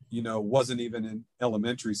 wasn't even in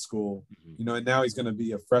elementary school, and now he's going to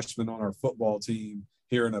be a freshman on our football team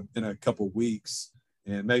here in a couple of weeks.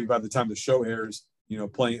 And maybe by the time the show airs,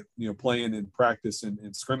 playing in practice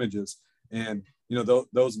and scrimmages. And,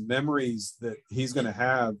 those memories that he's going to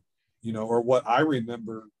have, or what I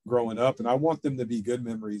remember growing up, and I want them to be good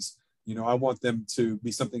memories. I want them to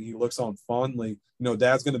be something he looks on fondly.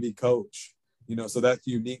 Dad's going to be coach, so that's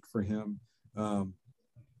unique for him.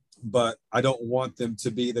 But I don't want them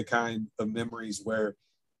to be the kind of memories where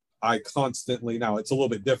I constantly, now it's a little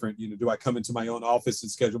bit different. Do I come into my own office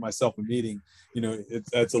and schedule myself a meeting?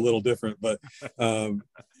 That's a little different, but, that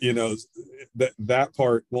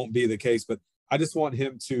part won't be the case. But I just want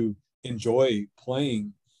him to enjoy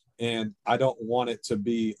playing, and I don't want it to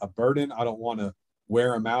be a burden. I don't want to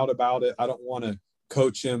wear him out about it. I don't want to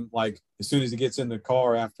coach him like as soon as he gets in the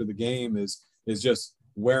car after the game is, is just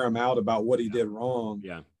wear him out about what he did wrong.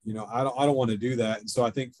 Yeah. You know, I don't want to do that. And so I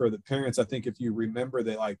think for the parents, I think if you remember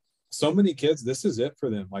that, like, so many kids, this is it for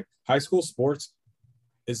them. Like, high school sports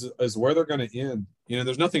is where they're going to end. You know,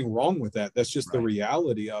 there's nothing wrong with that. That's just the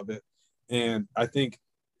reality of it. And I think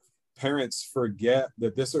parents forget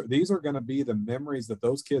that these are going to be the memories that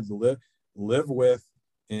those kids live with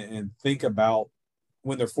and think about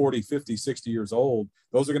when they're 40, 50, 60 years old.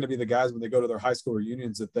 Those are going to be the guys when they go to their high school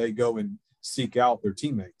reunions that they go and seek out their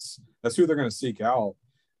teammates. That's who they're going to seek out.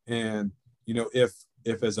 And, you know, if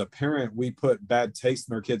as a parent, we put bad taste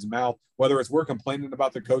in our kids' mouth, whether it's we're complaining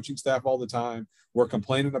about the coaching staff all the time, we're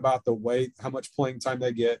complaining about the way, how much playing time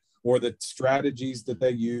they get, or the strategies that they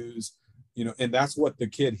use, you know, and that's what the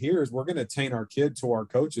kid hears, we're going to taint our kid to our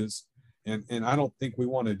coaches. And I don't think we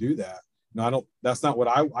want to do that. No, that's not what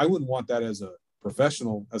I wouldn't want that as a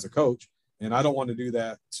professional, as a coach. And I don't want to do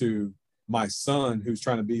that to my son who's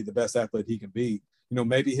trying to be the best athlete he can be. You know,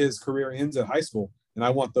 maybe his career ends at high school, and I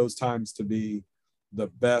want those times to be the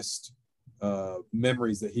best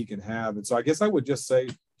memories that he can have. And so I guess I would just say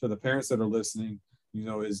to the parents that are listening, you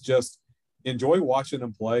know, is just enjoy watching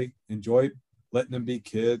them play, enjoy letting them be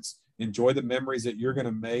kids, enjoy the memories that you're going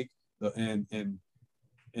to make,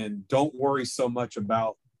 and don't worry so much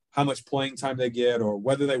about how much playing time they get or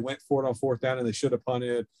whether they went for it on fourth down and they should have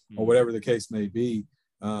punted or whatever the case may be.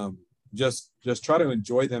 Just try to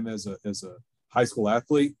enjoy them as a high school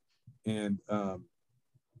athlete, and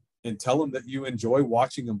tell them that you enjoy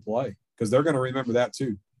watching them play, because they're going to remember that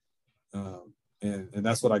too. And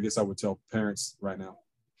that's what I guess I would tell parents right now.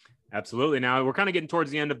 Absolutely. Now we're kind of getting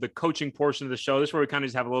towards the end of the coaching portion of the show. This is where we kind of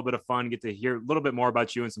just have a little bit of fun, get to hear a little bit more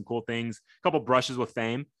about you and some cool things, a couple brushes with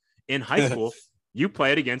fame. In high school, you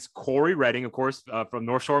played against Corey Redding, of course, from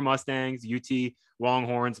North Shore Mustangs, UT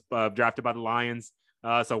Longhorns, drafted by the Lions.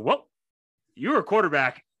 You were a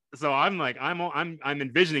quarterback. So I'm like, I'm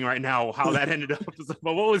envisioning right now how that ended up.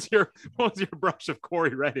 But what was your brush of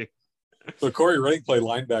Corey Redding? So Corey Redding played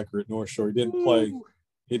linebacker at North Shore.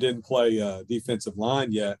 He didn't play defensive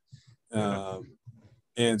line yet.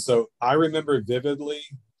 And so I remember vividly,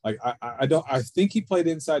 like, I think he played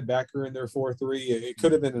inside backer in their 4-3. It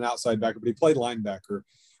could have been an outside backer, but he played linebacker.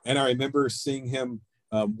 And I remember seeing him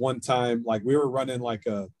one time, like, we were running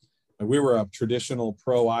we were a traditional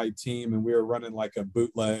pro I team, and we were running like a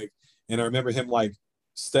bootleg. And I remember him like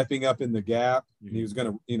stepping up in the gap, and he was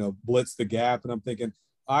going to, you know, blitz the gap. And I'm thinking,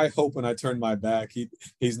 I hope when I turn my back,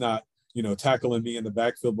 he's not, you know, tackling me in the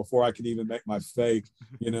backfield before I could even make my fake,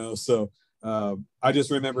 you know? So I just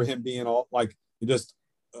remember him being all like, just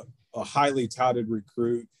a highly touted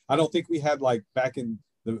recruit. I don't think we had, like, back in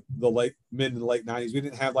the mid and late 90s, we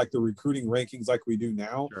didn't have like the recruiting rankings like we do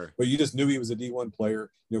now, but you just knew he was a D1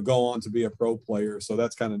 player, you know, go on to be a pro player. So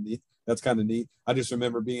that's kind of neat. I just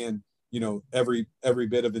remember being, you know, every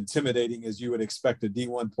bit of intimidating as you would expect a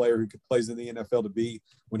D1 player who plays in the NFL to be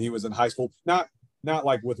when he was in high school. Not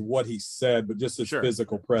like with what he said, but just his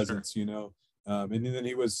physical presence, you know. And then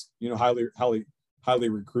he was, you know, highly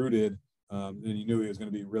recruited, and you knew he was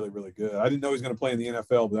going to be really, really good. I didn't know he was going to play in the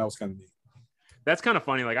NFL, but that was kind of neat. That's kind of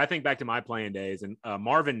funny. Like, I think back to my playing days, and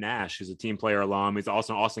Marvin Nash, who's a team player alum. He's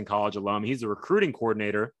also an Austin College alum. He's a recruiting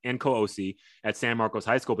coordinator and co-OC at San Marcos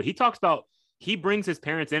High School. But he talks about, he brings his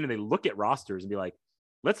parents in and they look at rosters and be like,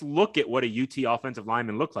 let's look at what a UT offensive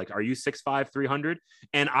lineman looks like. Are you 6'5", 300?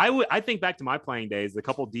 And I think back to my playing days, the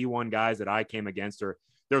couple D1 guys that I came against, or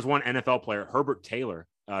there was one NFL player, Herbert Taylor,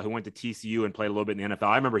 who went to TCU and played a little bit in the NFL.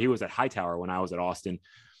 I remember he was at Hightower when I was at Austin.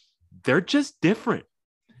 They're just different.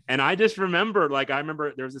 And I just remember, like, I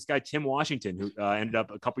remember there was this guy, Tim Washington, who ended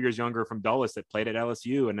up a couple years younger from Dulles, that played at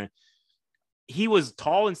LSU. And he was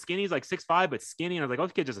tall and skinny. He's like 6'5", but skinny. And I was like, oh,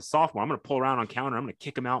 this kid's just a sophomore. I'm going to pull around on counter. I'm going to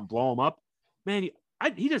kick him out and blow him up. Man,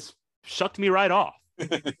 he just shucked me right off.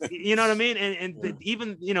 You know what I mean? And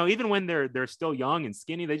even when they're still young and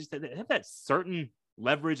skinny, they have that certain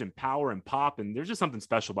leverage and power and pop. And there's just something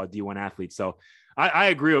special about D1 athletes. So I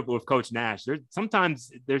agree with Coach Nash.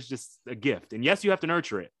 Sometimes there's just a gift, and yes, you have to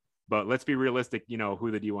nurture it, but let's be realistic, you know,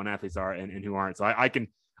 who the D1 athletes are and who aren't. So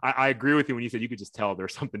I agree with you when you said you could just tell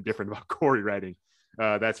there's something different about Corey Redding.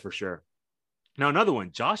 That's for sure. Now, another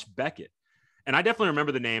one, Josh Beckett. And I definitely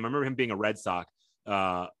remember the name. I remember him being a Red Sox, but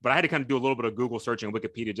I had to kind of do a little bit of Google searching on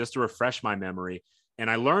Wikipedia just to refresh my memory.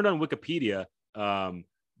 And I learned on Wikipedia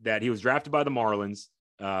that he was drafted by the Marlins.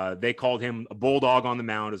 They called him a bulldog on the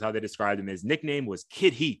mound, is how they described him. His nickname was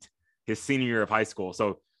Kid Heat his senior year of high school.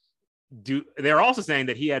 So they're also saying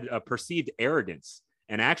that he had a perceived arrogance,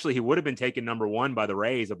 and actually he would have been taken number 1 by the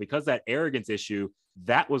Rays, but because of that arrogance issue,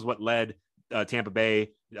 that was what led Tampa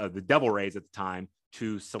Bay, the Devil Rays at the time,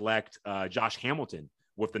 to select Josh Hamilton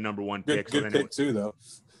with the number 1 pick. Good pick too, though.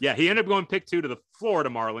 Yeah, he ended up going pick 2 to the Florida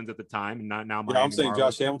Marlins at the time, and not now. Yeah, I'm saying Marlins.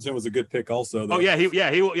 Josh Hamilton was a good pick also, though. Oh yeah,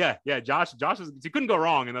 Josh was, you couldn't go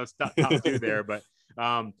wrong in those top 2 there. But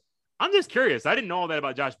I'm just curious. I didn't know all that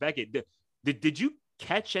about Josh Beckett. Did you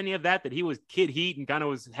catch any of that he was kid heat and kind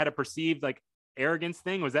of had a perceived like arrogance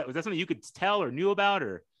thing? Was that something you could tell or knew about?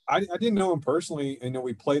 Or I didn't know him personally.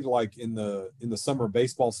 We played like in the summer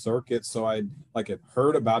baseball circuit, so I had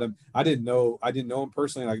heard about him. I didn't know him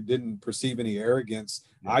personally, and I didn't perceive any arrogance.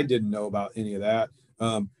 Yeah. I didn't know about any of that.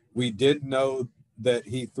 We did know that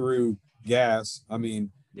he threw gas. I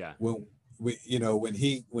mean, yeah. When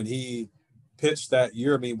he pitched that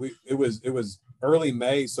year, I mean, it was early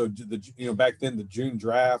May, so back then the June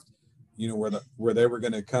draft, where they were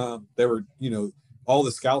going to come, they were all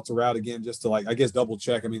the scouts were out again just to I guess double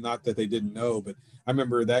check. I mean, not that they didn't know, but I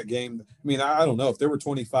remember that game. I mean, I don't know if there were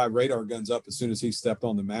 25 radar guns up as soon as he stepped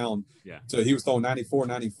on the mound. Yeah. So he was throwing 94,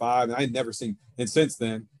 95, and I had never seen. And since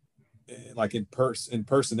then, like in person,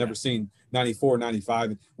 never seen 94,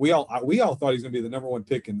 95. And we all thought he was going to be the number 1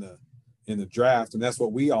 pick in the draft, and that's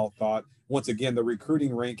what we all thought. Once again, the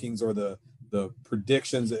recruiting rankings or the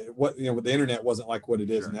predictions, the internet wasn't like what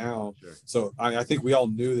it is now. Sure. So I think we all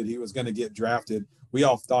knew that he was going to get drafted. We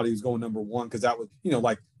all thought he was going number 1 because that was,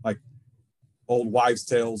 like old wives'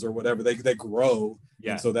 tales or whatever. They grow.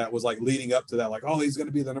 Yeah. And so that was like leading up to that, like, oh, he's going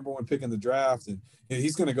to be the number 1 pick in the draft, and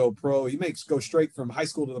he's going to go pro. He makes go straight from high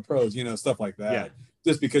school to the pros, stuff like that. Yeah.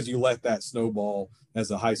 Just because you let that snowball as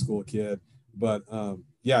a high school kid. But I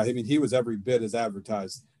mean, he was every bit as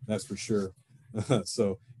advertised. That's for sure.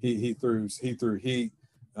 So he threw heat,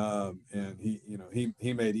 and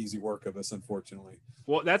he made easy work of us, unfortunately.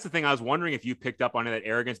 Well, that's the thing. I was wondering if you picked up on that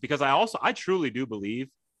arrogance, because I truly do believe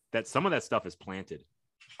that some of that stuff is planted.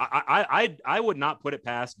 I would not put it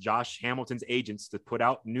past Josh Hamilton's agents to put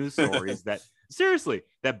out news stories that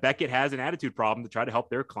Beckett has an attitude problem to try to help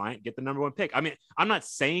their client get the number 1 pick. I mean, I'm not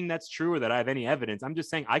saying that's true or that I have any evidence. I'm just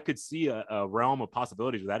saying I could see a realm of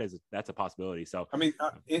possibilities where that's a possibility. So, I mean,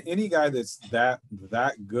 any guy that's that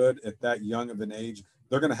good at that young of an age,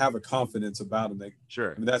 they're going to have a confidence about him.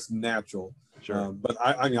 Sure. I mean, that's natural. Sure. But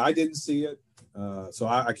I mean, I didn't see it. So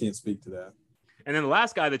I can't speak to that. And then the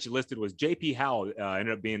last guy that you listed was J.P. Howell.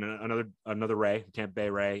 Ended up being another Ray, Tampa Bay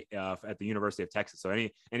Ray, at the University of Texas. So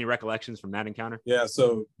any recollections from that encounter? Yeah.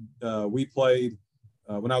 So we played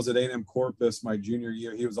when I was at A&M Corpus my junior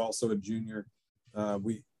year. He was also a junior.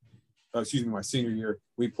 My senior year.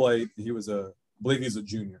 We played. I believe he's a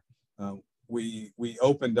junior. We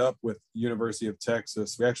opened up with University of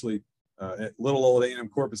Texas. We actually at little old A&M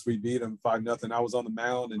Corpus, we beat him 5-0. I was on the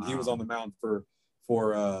mound, and he was on the mound for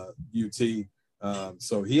UT.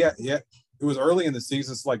 So it was early in the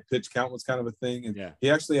season, so like pitch count was kind of a thing. And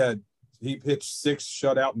he pitched 6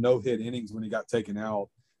 shutout, no hit innings when he got taken out.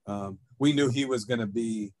 We knew he was going to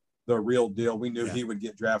be the real deal. We knew he would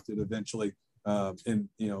get drafted eventually.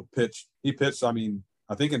 He pitched, I mean,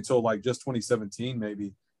 I think until like just 2017,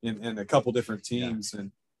 maybe in a couple different teams,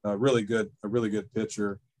 and a really good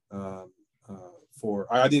pitcher.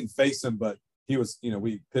 I didn't face him, but he was,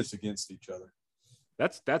 we pitched against each other.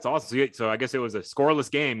 That's awesome. So I guess it was a scoreless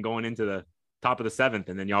game going into the top of the 7th,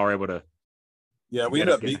 and then y'all were able to. Yeah, we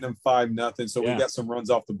ended up beating them 5-0. So we got some runs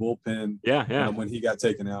off the bullpen. When he got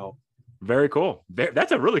taken out. Very cool.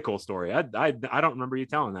 That's a really cool story. I don't remember you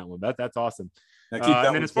telling that one, but that's awesome. I keep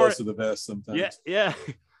that one close to the vest sometimes. Yeah.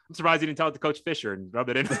 I'm surprised you didn't tell it to Coach Fisher and rub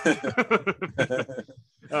it in.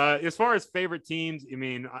 As far as favorite teams, I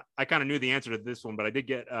mean, I kind of knew the answer to this one, but I did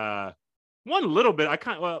get one little bit.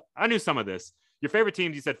 I knew some of this. Your favorite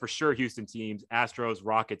teams, you said for sure Houston teams, Astros,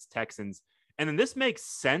 Rockets, Texans. And then this makes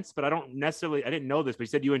sense, but I didn't know this, but you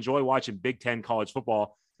said you enjoy watching Big Ten college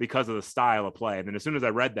football because of the style of play. And then as soon as I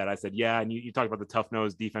read that, I said, yeah. And you talked about the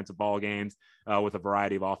tough-nosed defensive ball games with a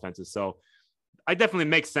variety of offenses. So I definitely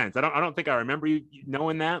makes sense. I don't think I remember you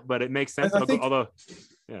knowing that, but it makes sense. I think, although,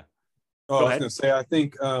 yeah. Oh, I was going to say, I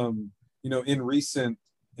think, in recent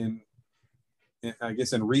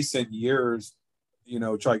years,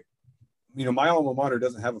 my alma mater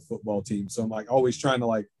doesn't have a football team. So I'm like always trying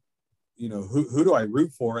to who do I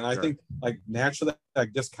root for? And I think naturally I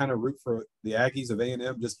just kind of root for the Aggies of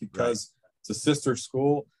A&M just because it's a sister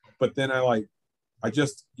school. But then I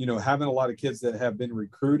just, having a lot of kids that have been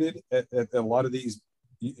recruited at a lot of these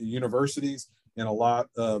universities and a lot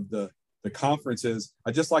of the conferences.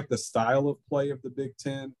 I just like the style of play of the Big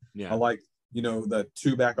Ten. Yeah. I like, the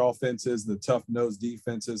 2-back offenses, the tough-nosed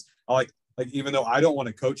defenses. I like even though I don't want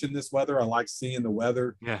to coach in this weather, I like seeing the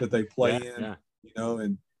weather that they play in,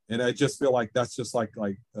 and I just feel like that's just like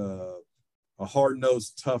a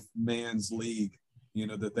hard-nosed, tough man's league.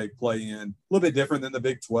 that they play in. A little bit different than the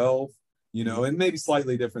Big 12, and maybe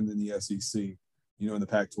slightly different than the SEC. In the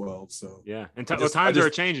Pac-12. So yeah, and times are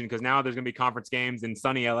changing because now there's going to be conference games in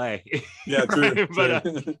sunny LA. Yeah, true.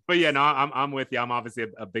 Right? But yeah, no, I'm with you. I'm obviously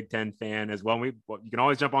a Big Ten fan as well. You can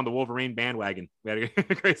always jump on the Wolverine bandwagon. We had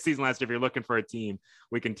a great season last year. If you're looking for a team,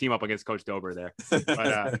 we can team up against Coach Dober there.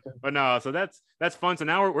 But no, so that's fun. So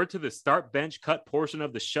now we're to the start bench cut portion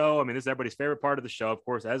of the show. I mean, this is everybody's favorite part of the show, of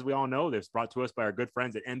course. As we all know, this is brought to us by our good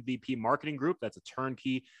friends at MVP Marketing Group. That's a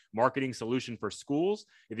turnkey marketing solution for schools.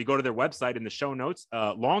 If you go to their website in the show notes,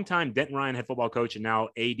 longtime Denton Ryan head football coach and now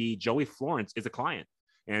AD Joey Florence is a client.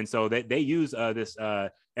 And so they use this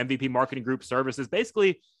MVP Marketing Group services.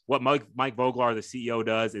 Basically, what Mike Voglar, the CEO,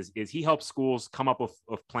 does is he helps schools come up with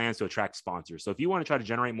plans to attract sponsors. So if you want to try to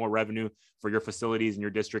generate more revenue for your facilities in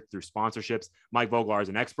your district through sponsorships, Mike Voglar is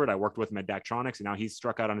an expert. I worked with him at Daktronics, and now he's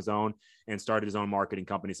struck out on his own and started his own marketing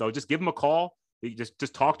company. So just give him a call.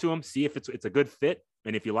 Just talk to him, see if it's a good fit.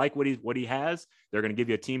 And if you like what he has, they're going to give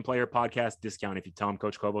you a Team Player Podcast discount if you tell him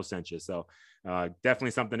Coach Kovo sent you. So definitely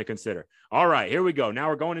something to consider. All right, here we go. Now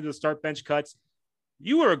we're going into the start bench cuts.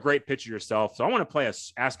 You were a great pitcher yourself, so I want to play a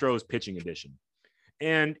Astros pitching edition.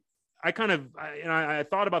 And I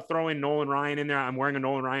thought about throwing Nolan Ryan in there. I'm wearing a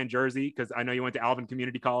Nolan Ryan jersey because I know you went to Alvin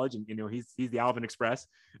Community College, and he's the Alvin Express.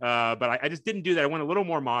 But I just didn't do that. I went a little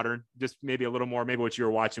more modern, just maybe a little more, maybe what you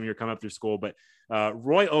were watching when you were coming up through school. But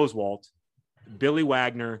Roy Oswalt, Billy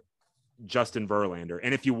Wagner, Justin Verlander.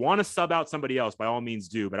 And if you want to sub out somebody else, by all means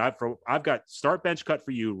do. But I've got start bench cut for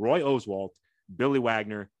you: Roy Oswalt, Billy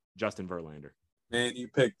Wagner, Justin Verlander. Man, you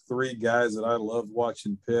picked three guys that I love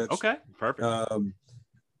watching pitch. Okay, perfect.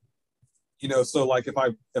 So like if I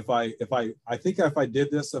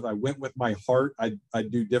did this, if I went with my heart,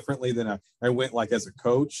 I'd do differently than I went like as a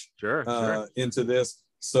coach sure. Into this.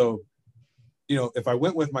 So, if I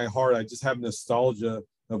went with my heart, I just have nostalgia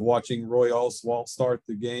of watching Roy Oswalt start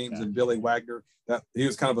the games and Billy Wagner. That he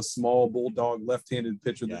was kind of a small bulldog, left-handed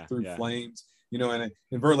pitcher that threw flames, and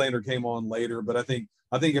Verlander came on later. But I think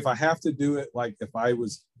if I have to do it, like if I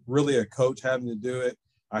was really a coach having to do it,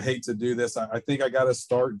 I hate to do this. I think I got to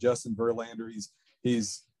start Justin Verlander.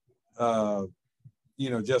 He's right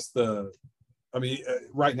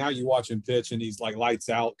now you watch him pitch and he's like lights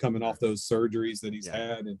out coming off those surgeries that he's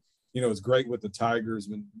had. And, it's great with the Tigers,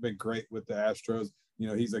 been great with the Astros.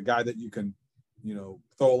 He's a guy that you can,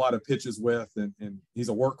 throw a lot of pitches with, and he's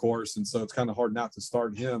a workhorse. And so it's kind of hard not to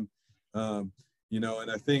start him. And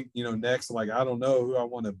I think, next, like, I don't know who I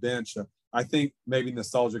want to bench. I think maybe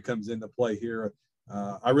nostalgia comes into play here.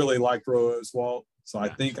 I really liked Roy Oswalt. So I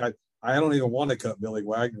think I don't even want to cut Billy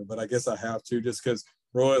Wagner, but I guess I have to, just because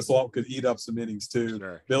Roy Oswalt could eat up some innings too.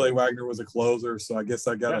 Sure. Billy Wagner was a closer. So I guess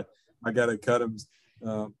I gotta cut him.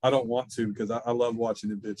 I don't want to, because I love watching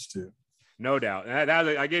him pitch too. No doubt.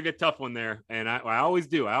 I gave you a tough one there. And I always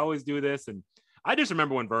do. I always do this. And I just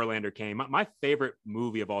remember when Verlander came, my favorite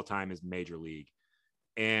movie of all time is Major League.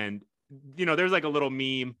 And, there's like a little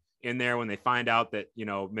meme in there when they find out that,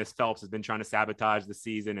 Miss Phelps has been trying to sabotage the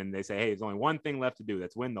season, and they say, hey, there's only one thing left to do.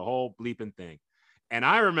 That's win the whole bleeping thing. And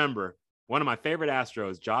I remember one of my favorite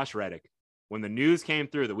Astros, Josh Reddick, when the news came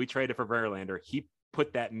through that we traded for Verlander, he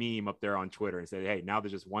put that meme up there on Twitter and said, hey, now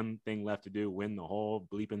there's just one thing left to do, win the whole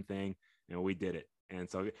bleeping thing. And we did it. And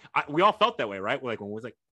so we all felt that way, right? Like when it was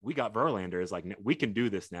like, we got Verlander, is like, we can do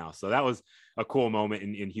this now. So that was a cool moment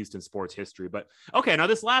in Houston sports history. But okay, now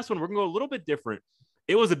this last one, we're gonna go a little bit different.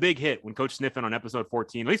 It was a big hit when Coach Sniffen on episode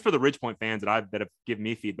 14, at least for the Ridgepoint fans that have given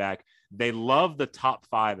me feedback, they love the top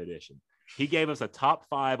 5 edition. He gave us a top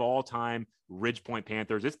 5 all-time Ridgepoint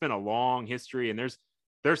Panthers. It's been a long history, and there's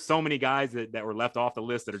so many guys that were left off the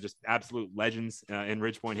list that are just absolute legends in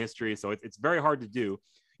Ridgepoint history. So it's very hard to do.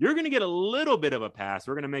 You're going to get a little bit of a pass.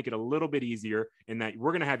 We're going to make it a little bit easier in that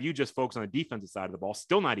we're going to have you just focus on the defensive side of the ball.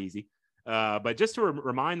 Still not easy. But just to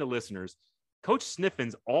remind the listeners, Coach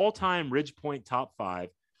Sniffen's all-time Ridgepoint top 5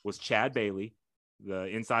 was Chad Bailey, the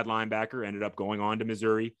inside linebacker, ended up going on to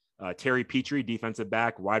Missouri. Terry Petrie, defensive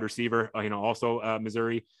back, wide receiver, also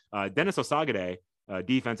Missouri. Dennis Osagade,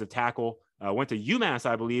 defensive tackle, went to UMass,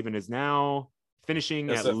 I believe, and is now finishing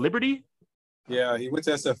at Liberty. Yeah, he went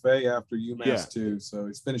to SFA after UMass too, so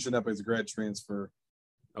he's finishing up as a grad transfer.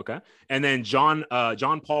 Okay, and then John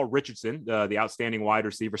Paul Richardson, the outstanding wide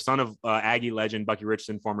receiver, son of Aggie legend Bucky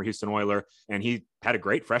Richardson, former Houston Oiler, and he had a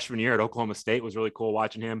great freshman year at Oklahoma State. It was really cool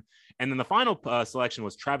watching him. And then the final selection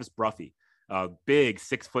was Travis Bruffy, big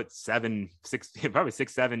 6'7", probably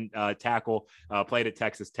 6'7" tackle, played at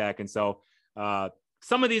Texas Tech, and so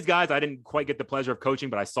some of these guys I didn't quite get the pleasure of coaching,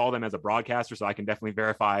 but I saw them as a broadcaster, so I can definitely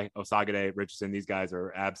verify Osagade, Richardson. These guys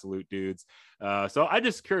are absolute dudes. So I'm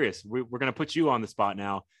just curious. We're going to put you on the spot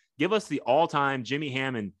now. Give us the all-time Jimmy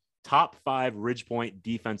Hamon top 5 Ridgepoint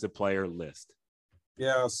defensive player list.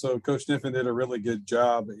 Yeah, so Coach Niffen did a really good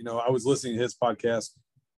job. I was listening to his podcast,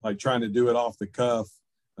 like trying to do it off the cuff,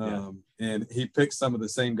 and he picked some of the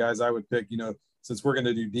same guys I would pick. Since we're going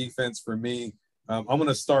to do defense for me, I'm going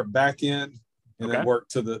to start back end and then work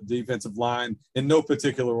to the defensive line in no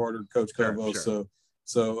particular order, Coach Covo. Sure.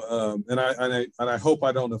 So I hope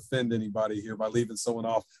I don't offend anybody here by leaving someone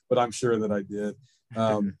off, but I'm sure that I did.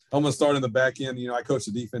 I'm going to start in the back end. I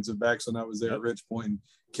coached the defensive backs when I was there at Ridgepoint. And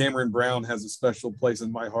Cameron Brown has a special place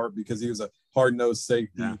in my heart because he was a hard-nosed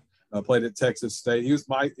safety. Played at Texas State. He was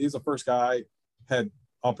the first guy I had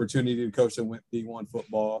opportunity to coach that went D1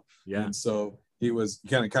 football. Yeah. And so he was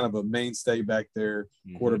kind of a mainstay back there,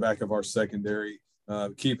 quarterback of our secondary.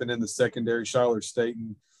 Keeping in the secondary, Shiler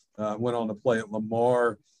Staten went on to play at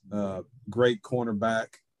Lamar. Great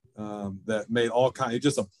cornerback that made all kinds.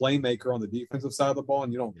 Just a playmaker on the defensive side of the ball,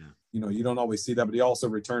 and you don't always see that. But he also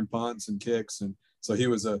returned punts and kicks, and so he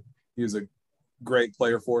was a great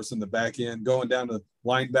player for us in the back end. Going down to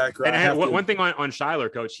linebacker. And one thing on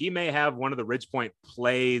Shiler, Coach, he may have one of the Ridgepoint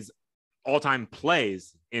all-time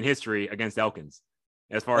plays in history against Elkins,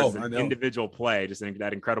 as far as an individual play, just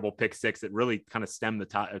that incredible pick six that really kind of turned the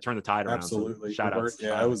tide around. Absolutely. So shout out.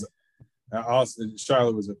 Yeah, it was awesome.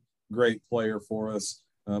 Shiler was a great player for us.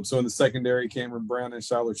 So in the secondary, Cameron Brown and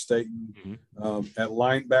Shiler Staten. At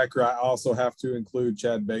linebacker, I also have to include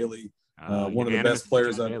Chad Bailey. One of the best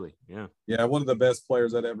players one of the best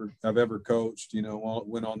players I've ever coached.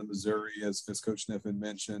 Went on to Missouri, as Coach Niffen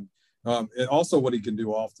mentioned. And also what he can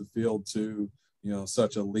do off the field too.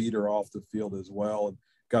 Such a leader off the field as well. And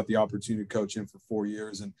got the opportunity to coach him for 4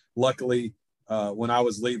 years. And luckily, when I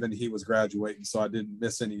was leaving, he was graduating, so I didn't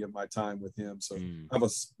miss any of my time with him. So I have a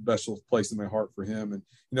special place in my heart for him.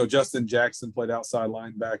 And Justin Jackson played outside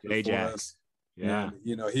linebacker for us. Yeah,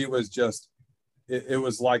 and, he was just. It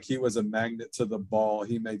was like he was a magnet to the ball.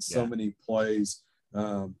 He made so many plays,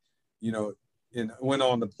 and went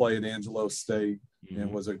on to play at Angelo State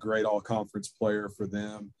and was a great all-conference player for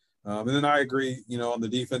them. And then I agree, on the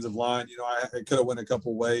defensive line, I could have went a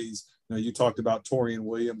couple ways. You talked about Torian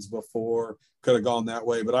Williams before, could have gone that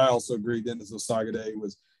way, but I also agree Dennis Osagade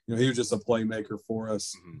was, he was just a playmaker for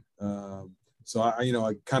us. So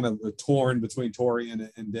I kind of torn between Torian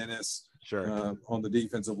and Dennis. Sure. On the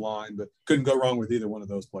defensive line, but couldn't go wrong with either one of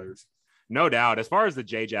those players. No doubt. As far as the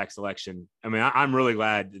J-Jack selection, I mean, I'm really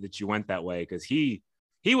glad that you went that way, because he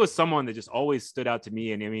was someone that just always stood out to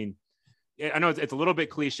me. And I mean, I know it's a little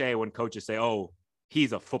bit cliche when coaches say, "Oh,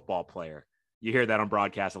 he's a football player." You hear that on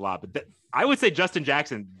broadcast a lot, but I would say Justin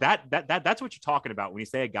Jackson. That's what you're talking about when you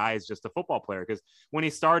say a guy is just a football player. Because when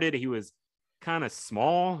he started, he was kind of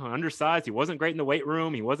small, undersized. He wasn't great in the weight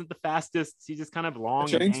room. He wasn't the fastest. He just kind of long.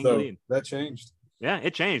 That changed, though. That changed. Yeah,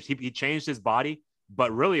 it changed. He changed his body,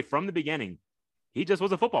 but really from the beginning, he just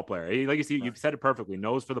was a football player. Like you see, you've said it perfectly.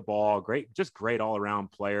 Nose for the ball. Great all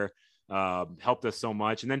around player. Helped us so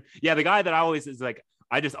much. And then, the guy that I always is like,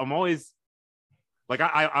 I'm always like,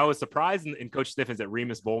 I was surprised in Coach Niffen's that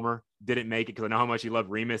Remus Bulmer didn't make it, because I know how much he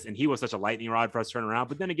loved Remus, and he was such a lightning rod for us to turn around.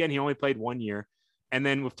 But then again, he only played 1 year. And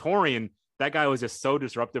then with Torian, that guy was just so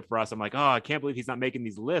disruptive for us. I'm like, oh, I can't believe he's not making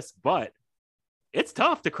these lists, but it's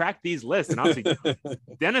tough to crack these lists. And obviously,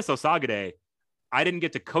 Dennis Osagade, I didn't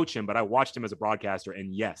get to coach him, but I watched him as a broadcaster.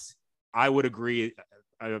 And yes, I would agree.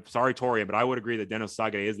 Sorry, Torian, but I would agree that Dennis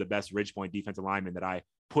Osagade is the best Ridgepoint defensive lineman that I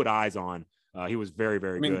put eyes on. He was very,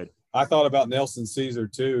 very good. I thought about Nelson Caesar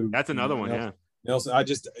too. That's another one. Nelson, I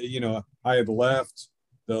just, I had left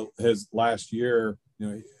his last year,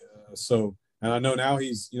 so. And I know now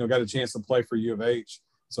he's, got a chance to play for U of H.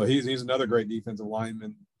 So he's another great defensive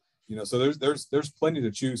lineman. So there's plenty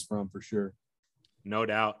to choose from for sure. No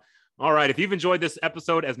doubt. All right. If you've enjoyed this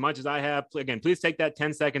episode as much as I have, again, please take that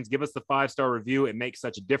 10 seconds, give us the 5-star review. It makes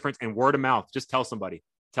such a difference. And word of mouth, just tell somebody.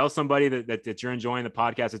 Tell somebody that you're enjoying the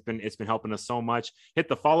podcast. It's been helping us so much. Hit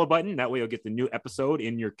the follow button. That way you'll get the new episode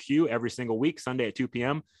in your queue every single week, Sunday at 2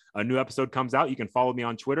 p.m. A new episode comes out. You can follow me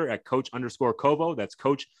on Twitter at Coach_Kovo. That's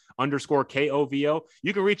Coach_KOVO.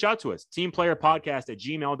 You can reach out to us,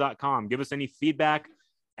 teamplayerpodcast@gmail.com. Give us any feedback.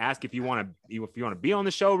 Ask if you want to be on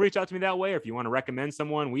the show, reach out to me that way. Or if you want to recommend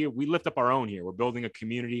someone, we lift up our own here. We're building a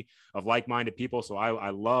community of like-minded people. So I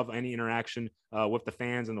love any interaction with the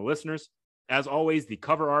fans and the listeners. As always, the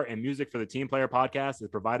cover art and music for the Team Player Podcast is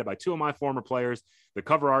provided by 2 of my former players. The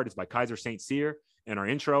cover art is by Kaiser St. Cyr, and our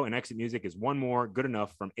intro and exit music is One More Good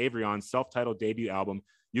Enough from Avrion's self-titled debut album,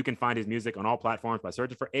 You can find his music on all platforms by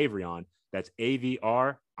searching for Avrion. That's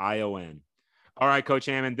Avrion. All right, Coach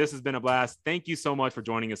Hamon, this has been a blast. Thank you so much for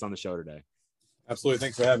joining us on the show today. Absolutely.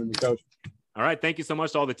 Thanks for having me, Coach. All right. Thank you so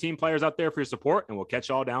much to all the team players out there for your support, and we'll catch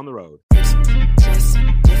y'all down the road. Just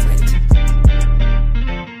different.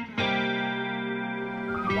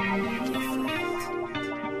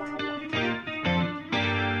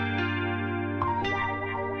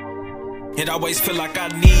 It always feel like I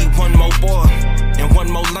need one more bar and one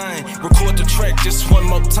more line. Record the track just one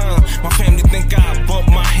more time. My family think I bumped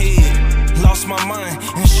my head, lost my mind,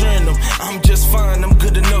 ensuring them I'm just fine. I'm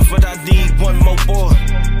good enough, but I need one more bar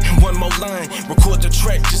and one more line. Record the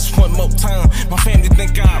track just one more time. My family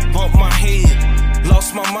think I bumped my head,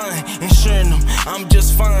 lost my mind, ensuring them I'm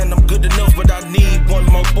just fine. I'm good enough, but I need one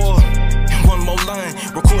more bar and one more line.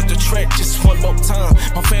 Record the track just one more time.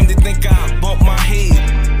 My family think I bumped my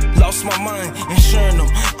head, lost my mind, ensuring them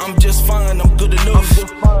I'm just fine, I'm good enough.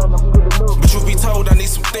 But you be told I need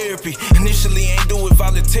some therapy. Initially ain't do it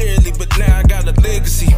voluntarily, but now I got a legacy.